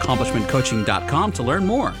 Visit AccomplishmentCoaching.com to learn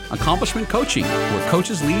more. Accomplishment Coaching, where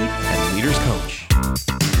coaches lead and leaders coach.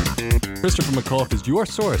 Christopher McAuliffe is your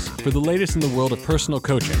source for the latest in the world of personal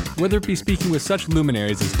coaching. Whether it be speaking with such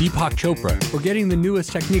luminaries as Deepak Chopra or getting the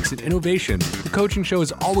newest techniques and innovation, the Coaching Show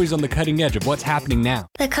is always on the cutting edge of what's happening now.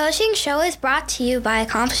 The Coaching Show is brought to you by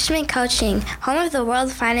Accomplishment Coaching, home of the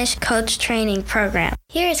world's finest coach training program.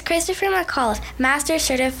 Here is Christopher McAuliffe, Master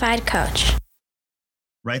Certified Coach.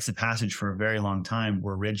 Rites of passage for a very long time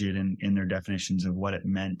were rigid in their definitions of what it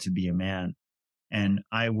meant to be a man. And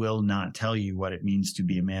I will not tell you what it means to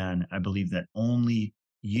be a man. I believe that only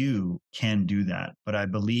you can do that. But I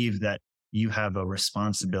believe that you have a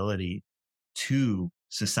responsibility to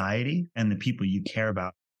society and the people you care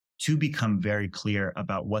about to become very clear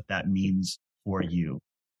about what that means for you,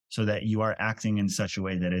 so that you are acting in such a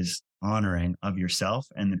way that is honoring of yourself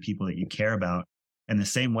and the people that you care about. And the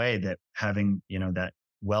same way that having, that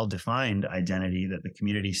well-defined identity that the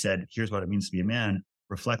community said, here's what it means to be a man,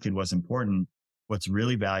 reflected was important. What's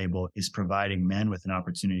really valuable is providing men with an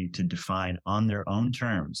opportunity to define on their own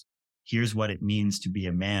terms, here's what it means to be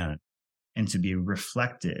a man, and to be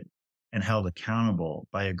reflected and held accountable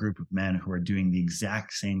by a group of men who are doing the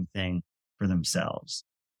exact same thing for themselves.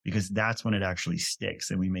 Because that's when it actually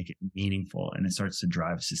sticks and we make it meaningful and it starts to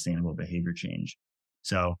drive sustainable behavior change.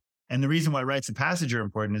 So, and the reason why rites of passage are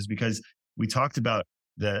important is because we talked about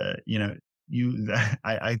I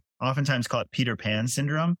oftentimes call it Peter Pan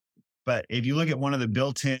syndrome. But if you look at one of the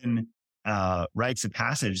built-in rites of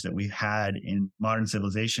passage that we've had in modern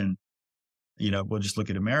civilization, we'll just look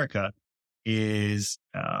at America, is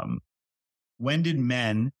when did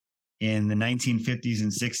men in the 1950s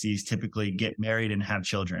and 60s typically get married and have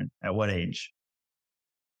children? At what age?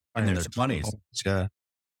 In their 20s. Yeah.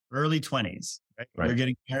 Early 20s. Right. You're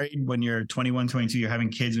getting married when you're 21, 22. You're having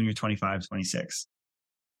kids when you're 25, 26.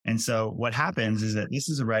 And so what happens is that this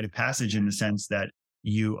is a rite of passage in the sense that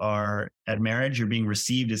you are at marriage, you're being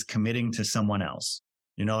received as committing to someone else.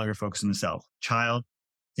 You're no longer focused on the self. Child,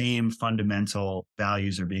 same fundamental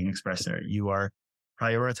values are being expressed there. You are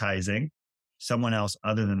prioritizing someone else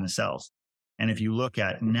other than the self. And if you look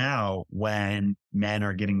at now when men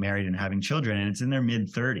are getting married and having children, and it's in their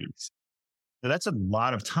mid-30s, so that's a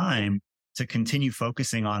lot of time to continue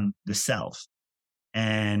focusing on the self.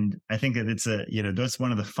 And I think that it's that's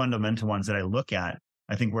one of the fundamental ones that I look at.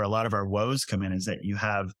 I think where a lot of our woes come in is that you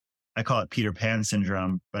have I call it Peter Pan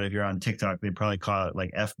syndrome, but if you're on TikTok, they probably call it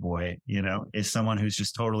like F-boy, is someone who's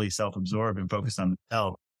just totally self-absorbed and focused on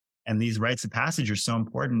themselves. And these rites of passage are so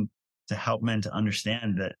important to help men to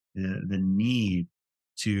understand that the need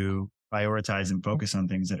to prioritize and focus on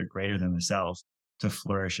things that are greater than themselves to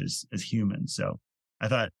flourish as humans. So I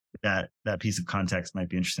thought that piece of context might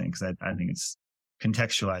be interesting because I think it's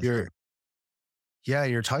contextualized.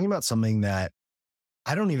 You're talking about something that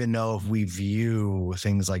I don't even know if we view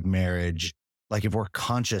things like marriage, like if we're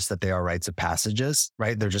conscious that they are rites of passages,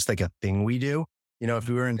 right? They're just like a thing we do. If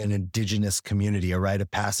we were in an indigenous community, a rite of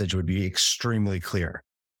passage would be extremely clear,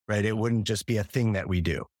 right? It wouldn't just be a thing that we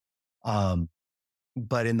do.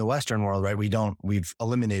 But in the Western world, right, we've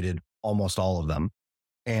eliminated almost all of them,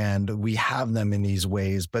 and we have them in these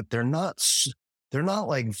ways, but they're not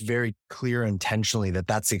like very clear intentionally that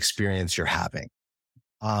that's the experience you're having.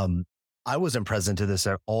 I wasn't present to this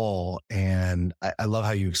at all. And I love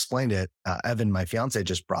how you explained it. Evan, my fiance,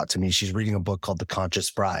 just brought to me, she's reading a book called The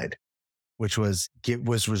Conscious Bride, which was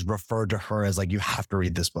referred to her as like, you have to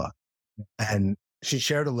read this book. And she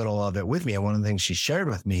shared a little of it with me. And one of the things she shared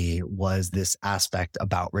with me was this aspect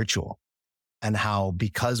about ritual and how,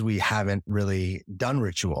 because we haven't really done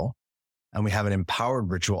ritual and we haven't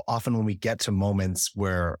empowered ritual, often when we get to moments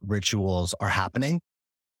where rituals are happening,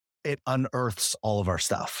 it unearths all of our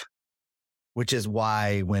stuff. Which is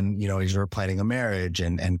why when, as you're planning a marriage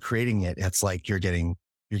and creating it, it's like you're getting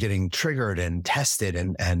triggered and tested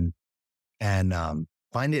and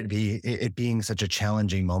find it being such a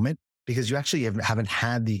challenging moment because you actually haven't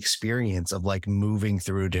had the experience of like moving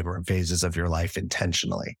through different phases of your life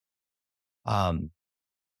intentionally. So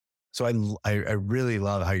I really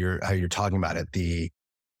love how you're talking about it.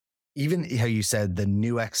 Even how you said the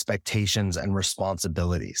new expectations and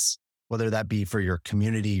responsibilities, whether that be for your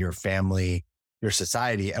community, your family, your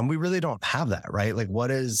society. And we really don't have that, right? Like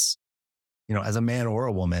what is, as a man or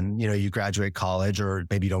a woman, you graduate college or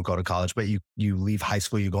maybe you don't go to college, but you leave high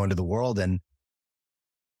school, you go into the world and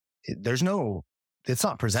it's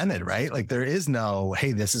not presented, right? Like there is no,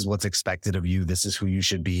 hey, this is what's expected of you. This is who you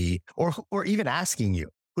should be. Or even asking you,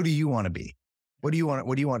 who do you want to be? What do you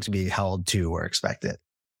want to be held to or expected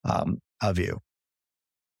of you?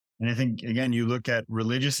 And I think, again, you look at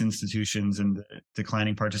religious institutions and the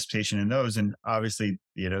declining participation in those, and obviously,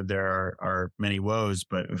 there are many woes,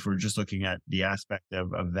 but if we're just looking at the aspect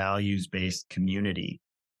of a values-based community,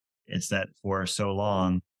 it's that for so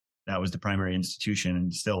long, that was the primary institution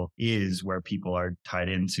and still is where people are tied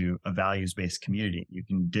into a values-based community. You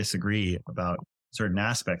can disagree about certain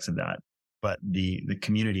aspects of that, but the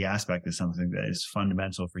community aspect is something that is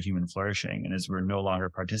fundamental for human flourishing. And as we're no longer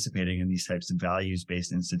participating in these types of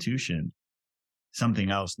values-based institutions, something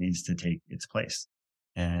else needs to take its place.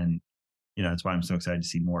 And, that's why I'm so excited to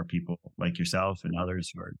see more people like yourself and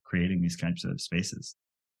others who are creating these kinds of spaces.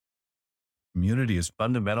 Community is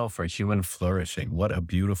fundamental for human flourishing. What a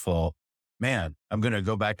beautiful man. I'm going to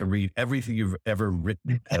go back and read everything you've ever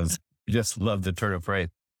written. I just love the turn of phrase.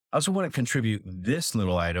 I also want to contribute this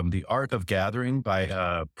little item, The Art of Gathering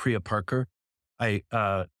by Priya Parker. I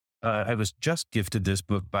was just gifted this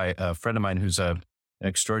book by a friend of mine who's an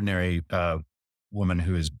extraordinary woman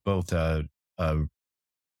who is both a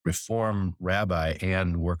Reform rabbi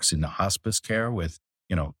and works in the hospice care with,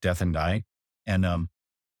 death and dying. And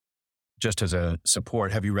just as a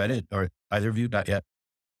support, have you read it or either of you? Not yet.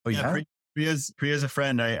 Oh, yeah. Priya's a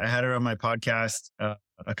friend. I had her on my podcast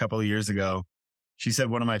a couple of years ago. She said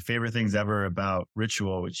one of my favorite things ever about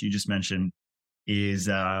ritual, which you just mentioned, is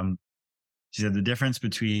she said the difference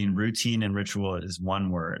between routine and ritual is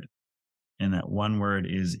one word, and that one word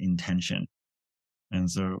is intention. And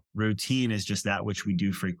so routine is just that which we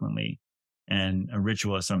do frequently, and a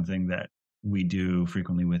ritual is something that we do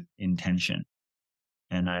frequently with intention.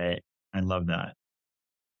 And I love that.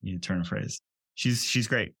 You turn of phrase. She's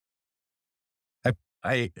great.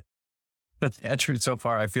 That's true so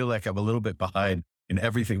far. I feel like I'm a little bit behind in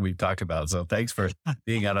everything we've talked about. So thanks for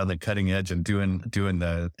being out on the cutting edge and doing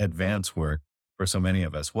the advanced work for so many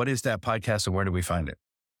of us. What is that podcast and where do we find it?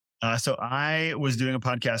 So I was doing a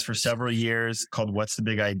podcast for several years called What's the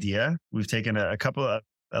Big Idea? We've taken a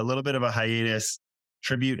little bit of a hiatus.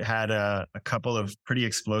 Tribute had a couple of pretty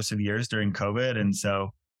explosive years during COVID. And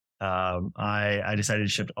so I decided to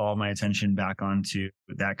shift all my attention back onto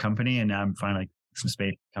that company. And now I'm finally some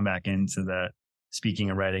space to come back into the speaking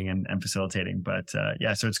and writing and facilitating. But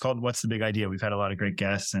so it's called What's the Big Idea? We've had a lot of great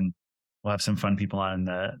guests and we'll have some fun people on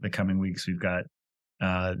in the coming weeks. We've got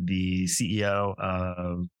the CEO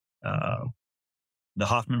of the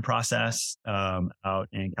Hoffman Process out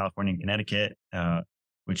in California and Connecticut,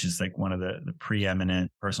 which is like one of the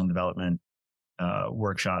preeminent personal development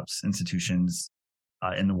workshops, institutions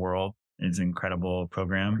in the world. It's an incredible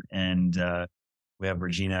program. And we have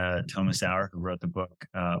Regina Thomasauer, who wrote the book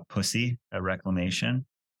Pussy, a Reclamation,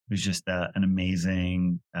 who's just an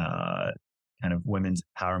amazing kind of women's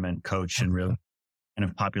empowerment coach and really kind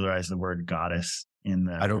of popularized the word goddess in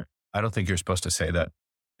the... I don't think you're supposed to say that.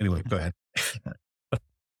 Anyway, go ahead.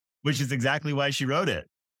 Which is exactly why she wrote it.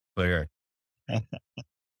 Clear.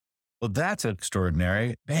 Well, that's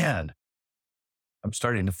extraordinary. Man, I'm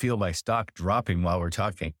starting to feel my stock dropping while we're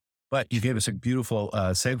talking. But you gave us a beautiful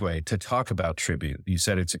segue to talk about Tribute. You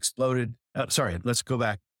said it's exploded. Sorry, let's go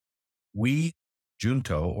back. We,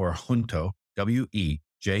 Junto or Junto, WEJUNTO.com,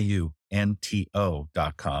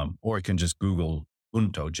 or you can just Google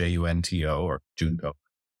Junto, JUNTO or Junto,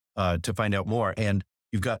 to find out more. And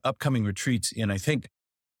you've got upcoming retreats in, I think,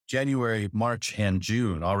 January, March, and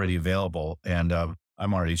June already available. And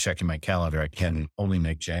I'm already checking my calendar. I can only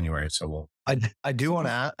make January. So I do want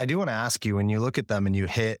to ask you, when you look at them and you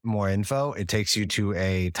hit more info, it takes you to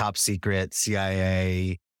a top secret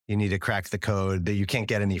CIA. You need to crack the code that you can't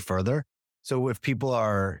get any further. So if people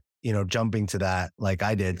are, jumping to that, like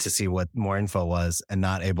I did, to see what more info was and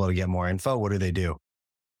not able to get more info, what do they do?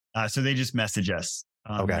 So they just message us.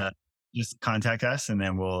 Okay. Just contact us and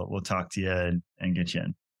then we'll talk to you and get you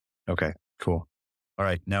in. Okay, cool. All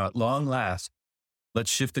right. Now, at long last,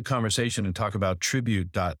 let's shift the conversation and talk about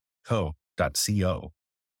tribute.co.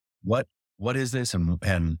 What is this and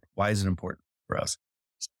why is it important for us?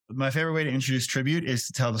 My favorite way to introduce Tribute is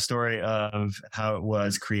to tell the story of how it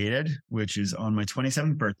was created, which is on my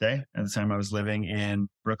 27th birthday. At the time I was living in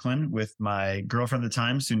Brooklyn with my girlfriend at the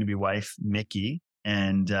time, soon to be wife, Mickey.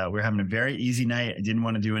 And we were having a very easy night. I didn't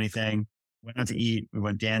want to do anything. Went out to eat. We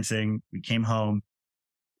went dancing. We came home,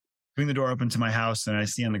 bring the door open to my house, and I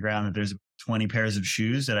see on the ground that there's 20 pairs of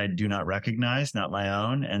shoes that I do not recognize, not my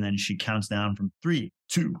own. And then she counts down from 3,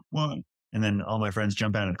 2, 1. And then all my friends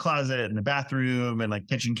jump out of the closet and the bathroom and like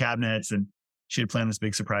kitchen cabinets. And she had planned this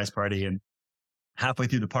big surprise party. And halfway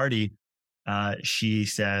through the party, she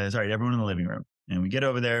says, all right, everyone in the living room. And we get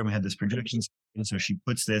over there and we had this projection. And so she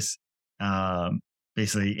puts this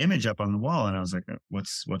basically image up on the wall. And I was like,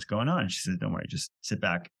 what's going on? She said, don't worry, just sit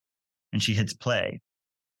back. And she hits play.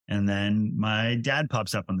 And then my dad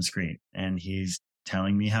pops up on the screen and he's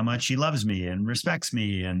telling me how much he loves me and respects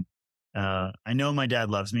me. And I know my dad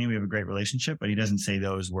loves me. We have a great relationship, but he doesn't say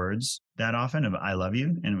those words that often of I love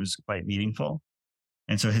you. And it was quite meaningful.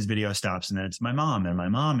 And so his video stops and then it's my mom. And my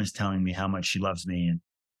mom is telling me how much she loves me and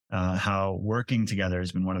how working together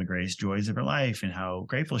has been one of the greatest joys of her life and how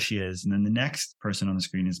grateful she is. And then the next person on the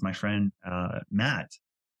screen is my friend, Matt.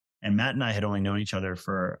 And Matt and I had only known each other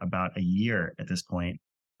for about a year at this point,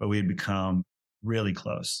 but we had become really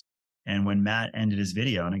close. And when Matt ended his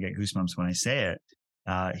video, and I get goosebumps when I say it,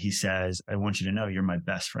 he says, I want you to know you're my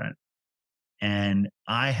best friend. And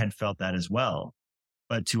I had felt that as well.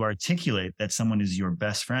 But to articulate that someone is your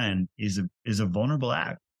best friend is a vulnerable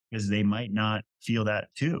act because they might not feel that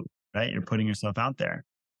too, right? You're putting yourself out there.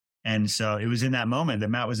 And so it was in that moment that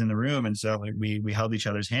Matt was in the room. And so like we held each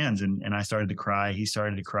other's hands and I started to cry. He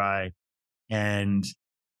started to cry. And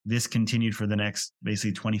this continued for the next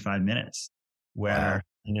basically 25 minutes where,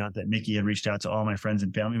 that Mickey had reached out to all my friends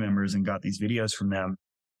and family members and got these videos from them.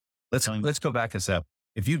 Let's go back a step.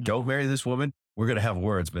 If you don't marry this woman, we're going to have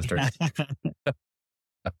words, mister.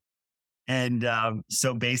 And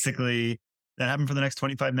so basically that happened for the next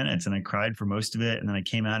 25 minutes and I cried for most of it. And then I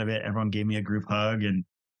came out of it. Everyone gave me a group hug and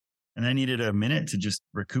I needed a minute to just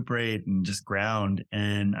recuperate and just ground.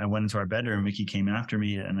 And I went into our bedroom. Mickey came after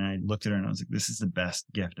me and I looked at her and I was like, this is the best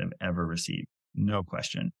gift I've ever received. No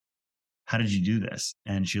question. How did you do this?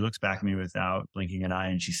 And she looks back at me without blinking an eye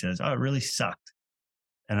and she says, oh, it really sucked.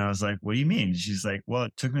 And I was like, what do you mean? She's like, well,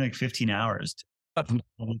 it took me like 15 hours to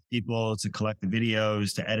people to collect the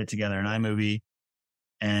videos, to edit together an iMovie.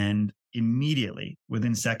 And immediately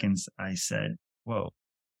within seconds, I said, whoa,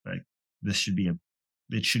 like it should be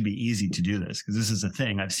easy to do this because this is a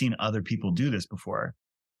thing. I've seen other people do this before.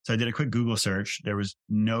 So I did a quick Google search. There was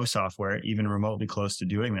no software even remotely close to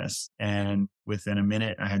doing this. And within a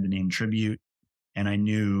minute, I had the name Tribute. And I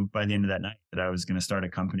knew by the end of that night that I was going to start a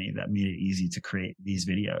company that made it easy to create these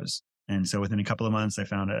videos. And so within a couple of months, I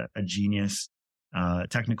found a genius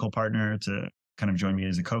technical partner to kind of join me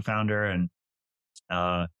as a co-founder. And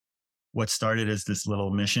what started as this little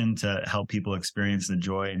mission to help people experience the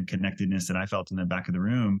joy and connectedness that I felt in the back of the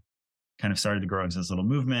room kind of started to grow into this little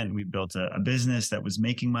movement. We built a business that was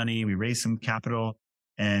making money. We raised some capital.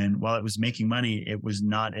 And while it was making money, it was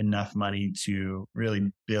not enough money to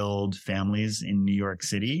really build families in New York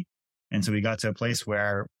City. And so we got to a place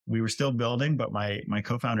where we were still building, but my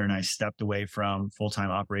co-founder and I stepped away from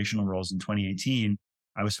full-time operational roles in 2018.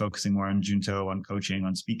 I was focusing more on Junto, on coaching,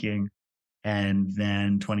 on speaking. And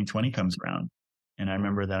then 2020 comes around. And I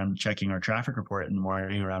remember that I'm checking our traffic report in the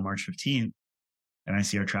morning around March 15th, and I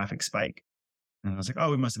see our traffic spike. And I was like,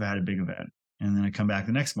 oh, we must have had a big event. And then I come back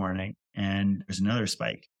the next morning and there's another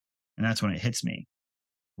spike. And that's when it hits me.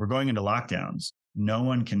 We're going into lockdowns. No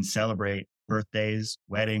one can celebrate birthdays,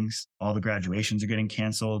 weddings, all the graduations are getting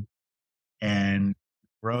canceled. And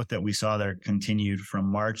growth that we saw there continued from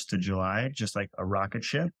March to July, just like a rocket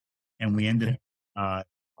ship. And we ended up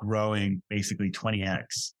growing basically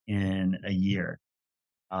 20x in a year.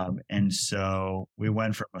 And so we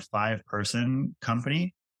went from a 5-person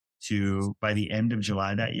company to, by the end of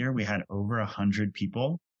July that year, we had over 100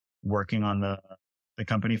 people working on the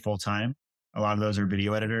company full time. A lot of those are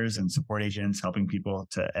video editors and support agents helping people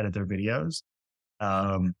to edit their videos.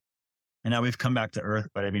 And now we've come back to earth,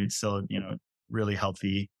 but I mean, it's still, really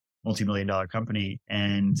healthy, multi-million-dollar company.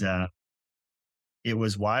 And it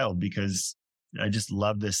was wild because I just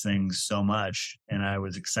love this thing so much. And I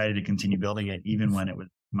was excited to continue building it, even when it was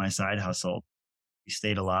my side hustle. We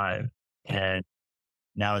stayed alive. And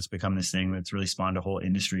now it's become this thing that's really spawned a whole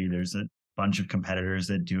industry. There's a bunch of competitors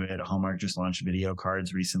that do it. Hallmark just launched video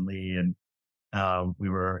cards recently. And we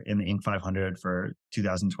were in the Inc. 500 for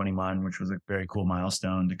 2021, which was a very cool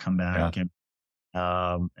milestone to come back. Yeah.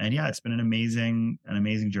 And yeah, it's been an amazing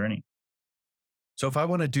journey. So if I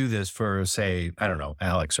want to do this for, say, I don't know,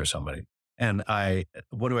 Alex or somebody, and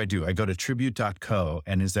what do? I go to tribute.co,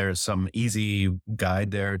 and is there some easy guide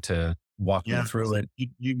there to walk me through it?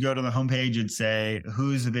 You go to the homepage, you'd say,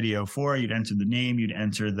 who's the video for? You'd enter the name, you'd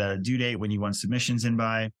enter the due date when you want submissions in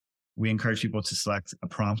by. We encourage people to select a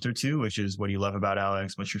prompt or two, which is, what do you love about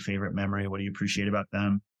Alex? What's your favorite memory? What do you appreciate about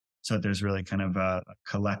them? So that there's really kind of a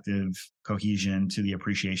collective cohesion to the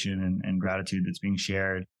appreciation and gratitude that's being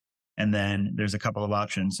shared. And then there's a couple of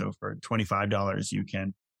options. So for $25, you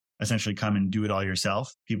can essentially come and do it all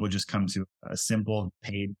yourself. People just come to a simple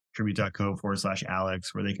paid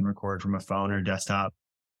tribute.co/Alex, where they can record from a phone or desktop.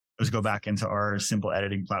 Just go back into our simple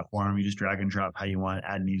editing platform. You just drag and drop how you want,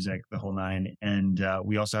 add music, the whole nine. And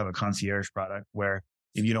we also have a concierge product where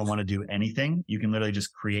if you don't want to do anything, you can literally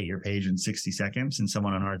just create your page in 60 seconds and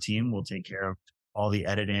someone on our team will take care of all the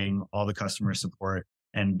editing, all the customer support,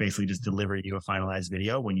 and basically just deliver you a finalized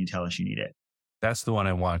video when you tell us you need it. That's the one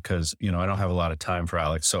I want because, I don't have a lot of time for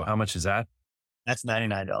Alex. So how much is that? That's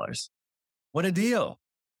 $99. What a deal.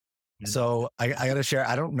 So I got to share,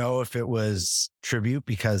 I don't know if it was Tribute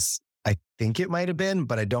because I think it might have been,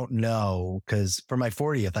 but I don't know because for my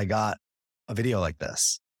 40th, I got a video like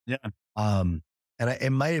this. Yeah. And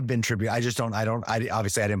it might have been Tribute. I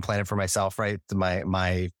obviously I didn't plan it for myself, right?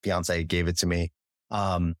 My fiance gave it to me.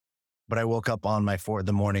 But I woke up on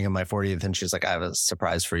the morning of my 40th and she's like, I have a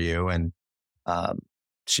surprise for you. And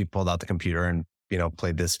she pulled out the computer and,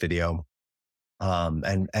 played this video.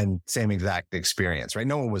 And same exact experience, right?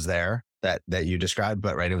 No one was there that you described,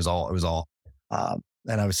 but right. It was all,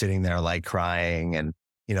 and I was sitting there like crying and,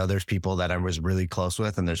 there's people that I was really close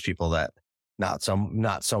with and there's people that not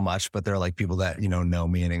so much, but they're like people that, know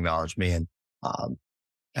me and acknowledge me.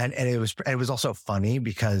 And it was also funny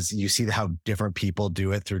because you see how different people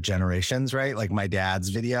do it through generations, right? Like my dad's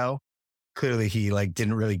video, clearly he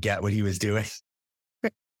didn't really get what he was doing.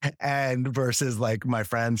 And versus like my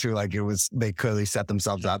friends who they clearly set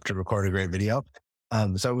themselves up to record a great video.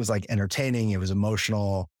 So it was entertaining. It was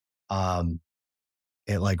emotional.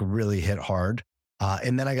 It really hit hard.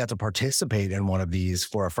 And then I got to participate in one of these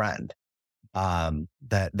for a friend.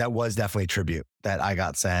 That was definitely Tribute that I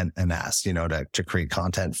got sent and asked, to create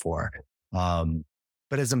content for.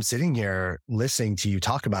 But as I'm sitting here listening to you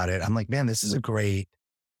talk about it, I'm like, man, this is a great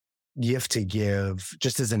gift to give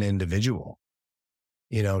just as an individual.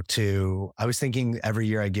 I was thinking every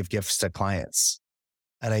year I give gifts to clients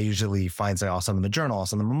and I usually find something. I'll send them a journal, I'll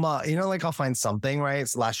send them a mug, I'll find something, right?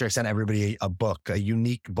 So last year I sent everybody a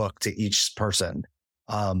unique book to each person.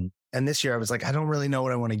 And this year I was like, I don't really know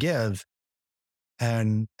what I want to give.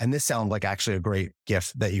 And this sounds like actually a great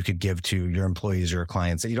gift that you could give to your employees or your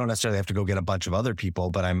clients that you don't necessarily have to go get a bunch of other people,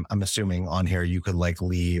 but I'm assuming on here you could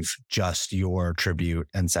leave just your Tribute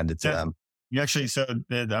and send it to them. You actually,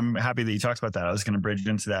 I'm happy that you talked about that. I was going to bridge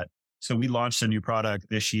into that. So we launched a new product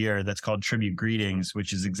this year that's called Tribute Greetings,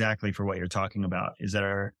 which is exactly for what you're talking about. Is that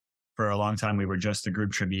for a long time, we were just a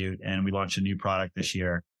group tribute, and we launched a new product this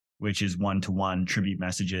year, which is one-to-one tribute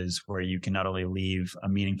messages where you can not only leave a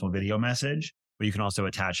meaningful video message, but you can also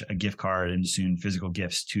attach a gift card and soon physical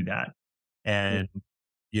gifts to that. And,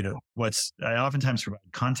 I oftentimes provide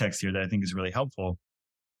context here that I think is really helpful.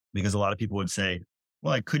 because a lot of people would say,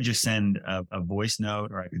 well, I could just send a voice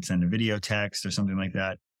note, or I could send a video text or something like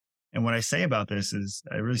that. And what I say about this is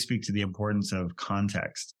I really speak to the importance of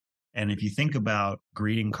context. And if you think about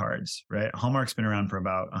greeting cards, right? Hallmark's been around for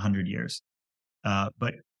about 100 years.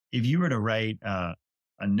 But if you were to write a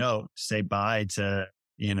note, say bye to,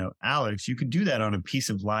 Alex, you could do that on a piece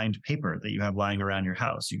of lined paper that you have lying around your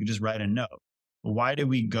house. You could just write a note. But why do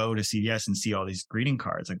we go to CVS and see all these greeting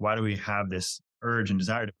cards? Like, why do we have this urge and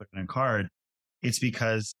desire to put in a card? It's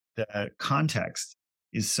because the context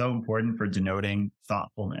is so important for denoting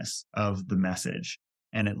thoughtfulness of the message,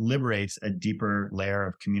 and it liberates a deeper layer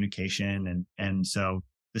of communication. And so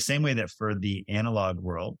the same way that for the analog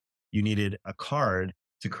world, you needed a card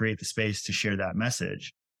to create the space to share that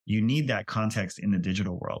message, you need that context in the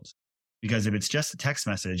digital world. Because if it's just a text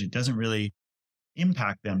message, it doesn't really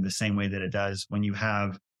impact them the same way that it does when you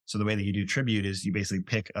have, so the way that you do Tribute is you basically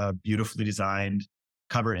pick a beautifully designed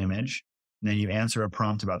cover image, and then you answer a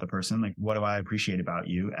prompt about the person, like, what do I appreciate about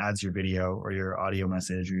you? Adds your video or your audio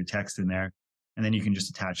message or your text in there. And then you can just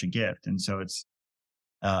attach a gift. And so it's,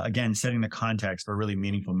 again, setting the context for a really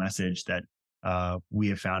meaningful message that we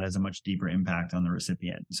have found has a much deeper impact on the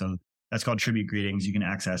recipient. So that's called Tribute Greetings. You can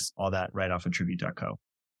access all that right off of tribute.co.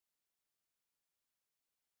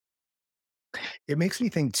 It makes me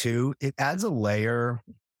think too, it adds a layer.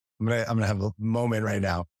 I'm gonna have a moment right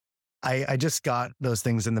now. I just got those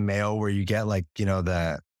things in the mail where you get like,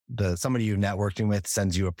 the somebody you're networking with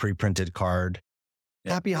sends you a pre-printed card.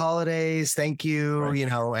 Yeah. Happy holidays. Thank you.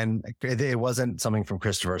 Right. And it wasn't something from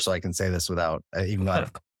Christopher, so I can say this without even though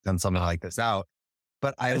I've done something like this out.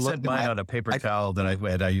 But I looked mine on a paper towel, then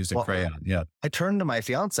I used a crayon. Yeah. I turned to my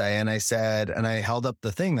fiance and I said, and I held up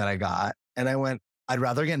the thing that I got and I went, I'd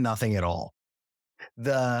rather get nothing at all.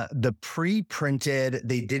 The pre-printed,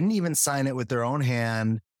 they didn't even sign it with their own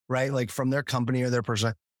hand, right? Like from their company or their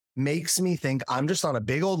person, makes me think I'm just on a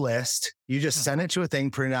big old list. You just send it to a thing,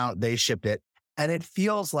 print it out, they shipped it. And it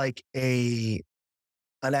feels like an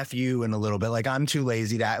FU in a little bit, like I'm too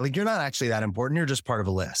lazy to act, like you're not actually that important. You're just part of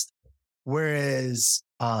a list. Whereas,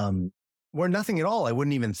 where nothing at all, I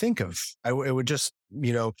wouldn't even think of, it would just,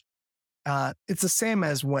 it's the same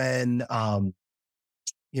as when,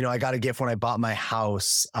 I got a gift when I bought my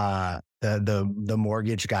house. The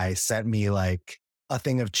mortgage guy sent me like a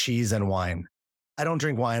thing of cheese and wine. I don't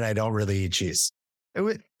drink wine. I don't really eat cheese. It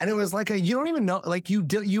was like you don't even know, like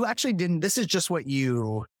you actually didn't, this is just what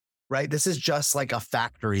right? This is just like a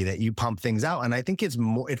factory that you pump things out. And I think it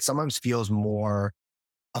sometimes feels more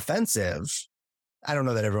offensive. I don't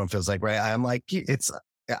know that everyone feels like, right? I'm like,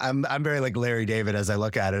 I'm very like Larry David as I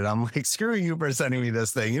look at it. I'm like, screw you for sending me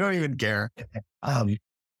this thing. You don't even care.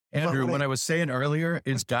 Andrew, what I was saying earlier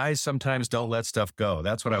is guys sometimes don't let stuff go.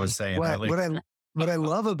 That's what I was saying. What I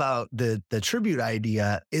love about the Tribute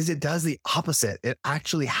idea is it does the opposite. It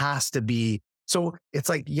actually has to be. So it's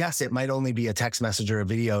like, yes, it might only be a text message or a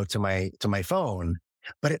video to my phone,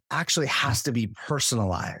 but it actually has to be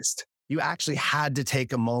personalized. You actually had to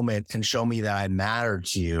take a moment and show me that I mattered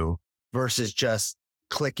to you versus just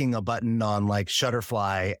clicking a button on like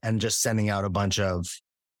Shutterfly and just sending out a bunch of,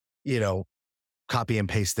 copy and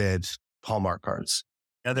pasted Hallmark cards.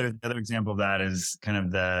 The other example of that is kind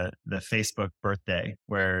of the Facebook birthday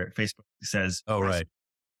where Facebook says, oh, right,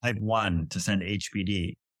 type 1 to send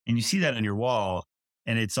HBD. And you see that on your wall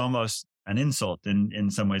and it's almost an insult in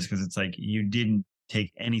some ways because it's like you didn't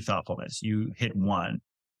take any thoughtfulness. You hit 1.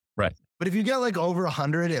 Right. But if you get like over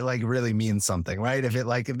 100, it like really means something, right? If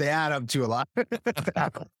they add up to a lot.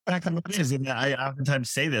 I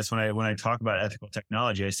oftentimes say this when I talk about ethical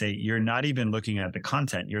technology. I say, you're not even looking at the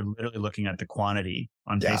content. You're literally looking at the quantity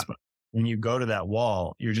on Facebook. When you go to that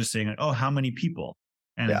wall, you're just saying, oh, how many people?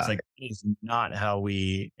 And it's like, it's not how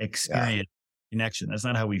we experience connection. That's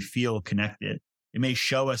not how we feel connected. It may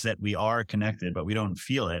show us that we are connected, but we don't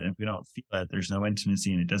feel it. And if we don't feel it, there's no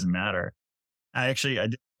intimacy and it doesn't matter. I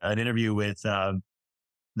did an interview with the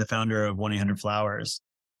founder of 1-800-Flowers.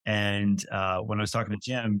 And when I was talking to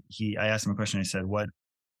Jim, I asked him a question. I said, what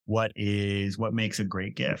makes a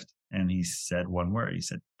great gift? And he said one word. He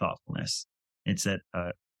said, thoughtfulness. It's that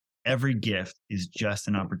every gift is just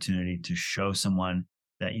an opportunity to show someone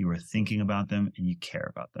that you are thinking about them and you care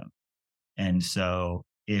about them. And so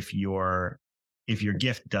if your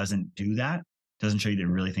gift doesn't do that, doesn't show you that you're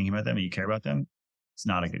really thinking about them and you care about them, it's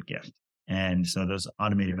not a good gift. And so those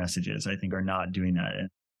automated messages, I think, are not doing that. And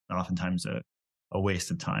oftentimes a waste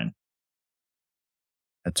of time.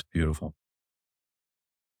 That's beautiful.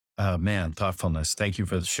 Man, thoughtfulness. Thank you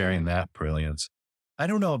for sharing that brilliance. I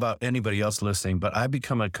don't know about anybody else listening, but I've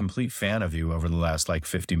become a complete fan of you over the last like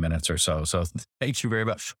 50 minutes or so. So thank you very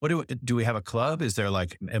much. Do we have a club? Is there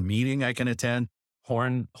like a meeting I can attend?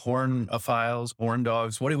 Hornophiles, horn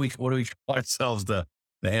dogs. What do we call ourselves? The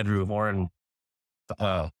Andrew Horn.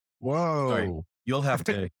 Whoa. Sorry. You'll have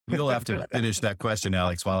to finish that question,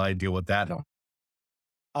 Alex, while I deal with that.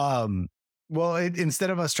 Well, instead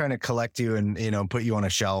of us trying to collect you and, put you on a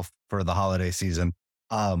shelf for the holiday season,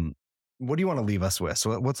 what do you want to leave us with?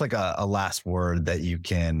 So what's like a last word that you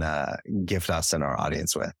can gift us and our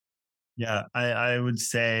audience with? Yeah, I would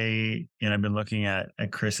say, I've been looking at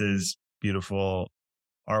Chris's beautiful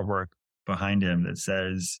artwork behind him that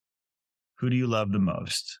says, who do you love the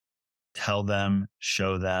most? Tell them,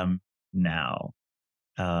 show them now.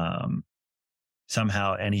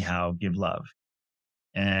 Somehow, anyhow, give love.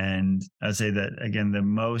 And I'd say that, again, the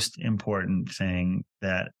most important thing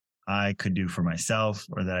that I could do for myself,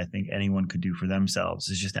 or that I think anyone could do for themselves,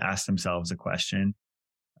 is just to ask themselves a question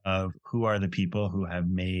of who are the people who have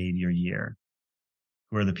made your year?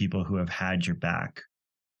 Who are the people who have had your back,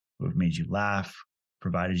 who have made you laugh,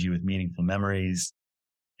 provided you with meaningful memories,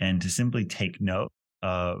 and to simply take note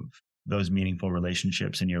of those meaningful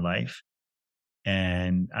relationships in your life.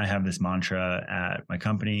 And I have this mantra at my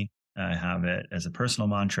company. I have it as a personal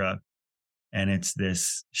mantra. And it's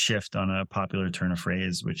this shift on a popular turn of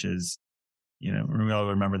phrase, which is, we all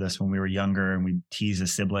remember this when we were younger and we'd tease a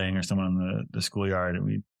sibling or someone on the schoolyard,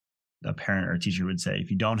 and a parent or a teacher would say,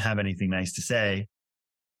 if you don't have anything nice to say,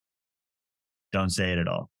 don't say it at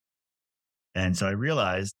all. And so I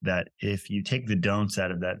realized that if you take the don'ts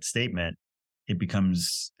out of that statement, it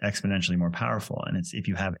becomes exponentially more powerful. And it's, if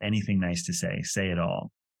you have anything nice to say it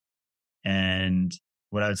all. And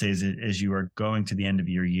what I would say is, as you are going to the end of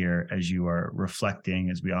your year, as you are reflecting,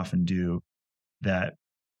 as we often do, that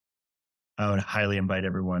I would highly invite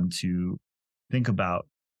everyone to think about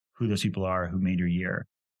who those people are who made your year.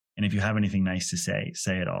 And if you have anything nice to say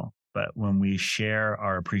it all. But when we share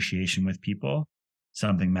our appreciation with people,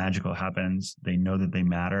 something magical happens. They know that they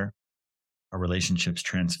matter. Our relationships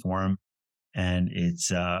transform. And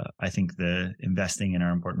it's, I think the investing in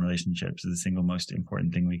our important relationships is the single most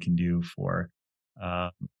important thing we can do for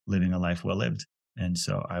living a life well lived. And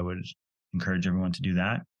so I would encourage everyone to do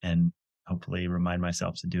that, and hopefully remind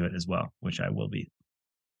myself to do it as well, which I will be.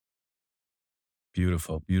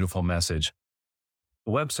 Beautiful, beautiful message.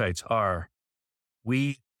 The websites are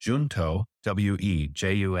WeJunto,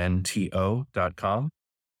 WeJunto.com,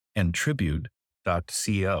 and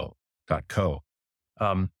tribute.co.co.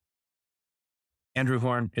 Andrew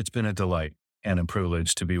Horn, it's been a delight and a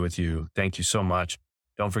privilege to be with you. Thank you so much.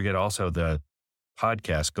 Don't forget also the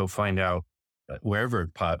podcast. Go find out wherever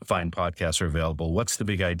fine podcasts are available. What's the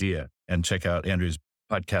big idea? And check out Andrew's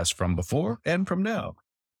podcast from before and from now.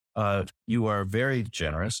 You are very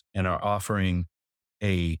generous and are offering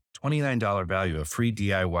a $29 value, a free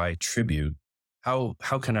DIY tribute. How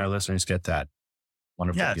can our listeners get that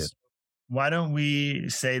wonderful gift? Why don't we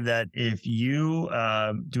say that if you,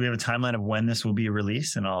 do we have a timeline of when this will be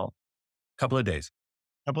released? And Couple of days.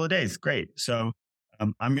 Great. So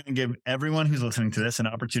I'm going to give everyone who's listening to this an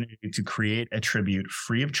opportunity to create a tribute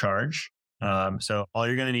free of charge. So all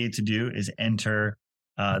you're going to need to do is enter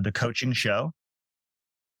the coaching show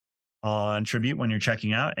on Tribute when you're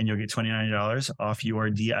checking out, and you'll get $29 off your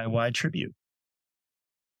DIY tribute.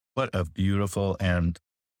 What a beautiful and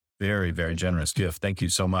very, very generous gift. Thank you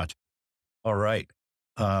so much. All right.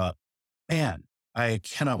 Man, I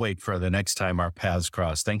cannot wait for the next time our paths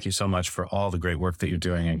cross. Thank you so much for all the great work that you're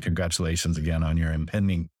doing, and congratulations again on your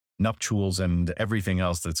impending nuptials and everything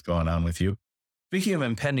else that's going on with you. Speaking of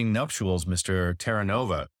impending nuptials, Mr.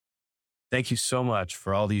 Terranova, thank you so much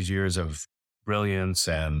for all these years of brilliance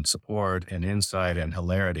and support and insight and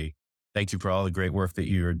hilarity. Thank you for all the great work that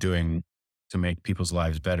you're doing to make people's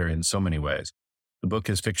lives better in so many ways. The book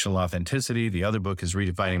is Fictional Authenticity. The other book is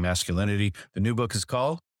Redefining Masculinity. The new book is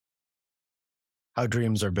called How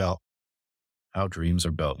Dreams Are Built. How Dreams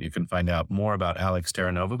Are Built. You can find out more about Alex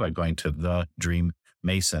Terranova by going to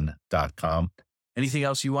thedreammason.com. Anything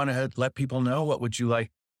else you want to let people know? What would you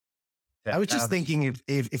like? I was just thinking,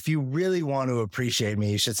 if you really want to appreciate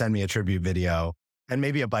me, you should send me a tribute video and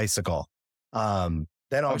maybe a bicycle. Then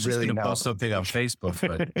I'll really know. Post something on Facebook,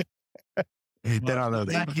 but then I'll know.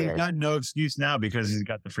 He's got no excuse now because he's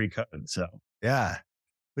got the free code. So yeah,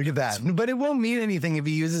 look at that. But it won't mean anything if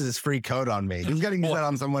he uses his free code on me. He's got to use that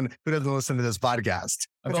on someone who doesn't listen to this podcast.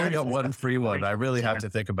 I've only got one free one. I really have to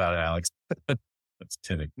think about it, Alex. That's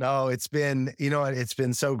kidding. No, it's been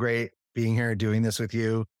so great being here and doing this with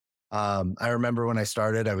you. I remember when I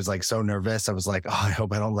started, I was like so nervous. I was like, oh, I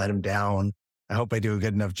hope I don't let him down. I hope I do a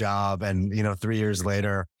good enough job. And, 3 years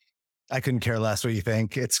later, I couldn't care less what you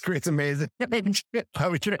think. It's amazing.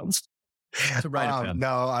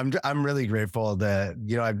 No, I'm really grateful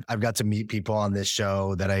that, I've got to meet people on this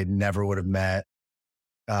show that I never would have met.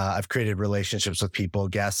 I've created relationships with people,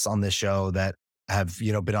 guests on this show that have,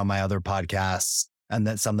 been on my other podcasts, and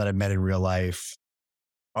that some that I've met in real life.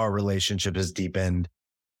 Our relationship has deepened.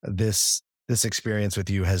 This experience with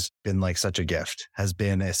you has been such a gift,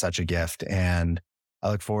 such a gift. And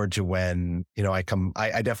I look forward to when, I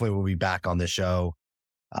definitely will be back on this show,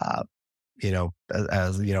 from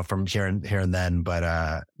here and then,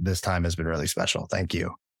 but this time has been really special. Thank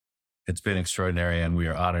you. It's been extraordinary, and we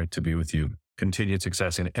are honored to be with you. Continued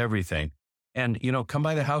success in everything. And, come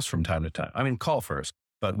by the house from time to time. I mean, call first,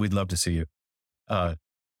 but we'd love to see you. And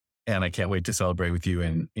I can't wait to celebrate with you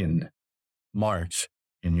in March,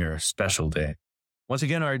 in your special day. Once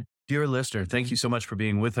again, our dear listener, thank you so much for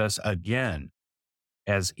being with us again.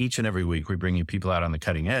 As each and every week, we bring you people out on the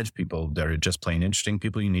cutting edge, people that are just plain interesting,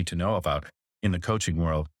 people you need to know about in the coaching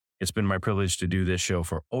world. It's been my privilege to do this show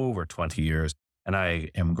for over 20 years. And I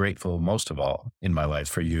am grateful most of all in my life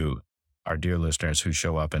for you, our dear listeners who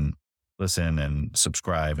show up and listen and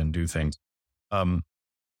subscribe and do things.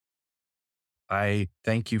 I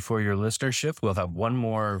thank you for your listenership. We'll have one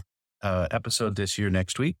more episode this year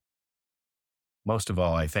next week. Most of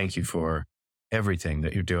all, I thank you for everything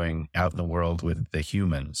that you're doing out in the world with the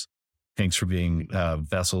humans. Thanks for being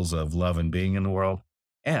vessels of love and being in the world.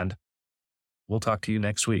 And we'll talk to you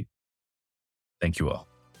next week. Thank you all.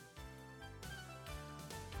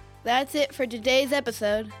 That's it for today's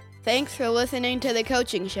episode. Thanks for listening to The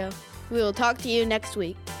Coaching Show. We will talk to you next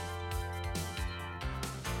week.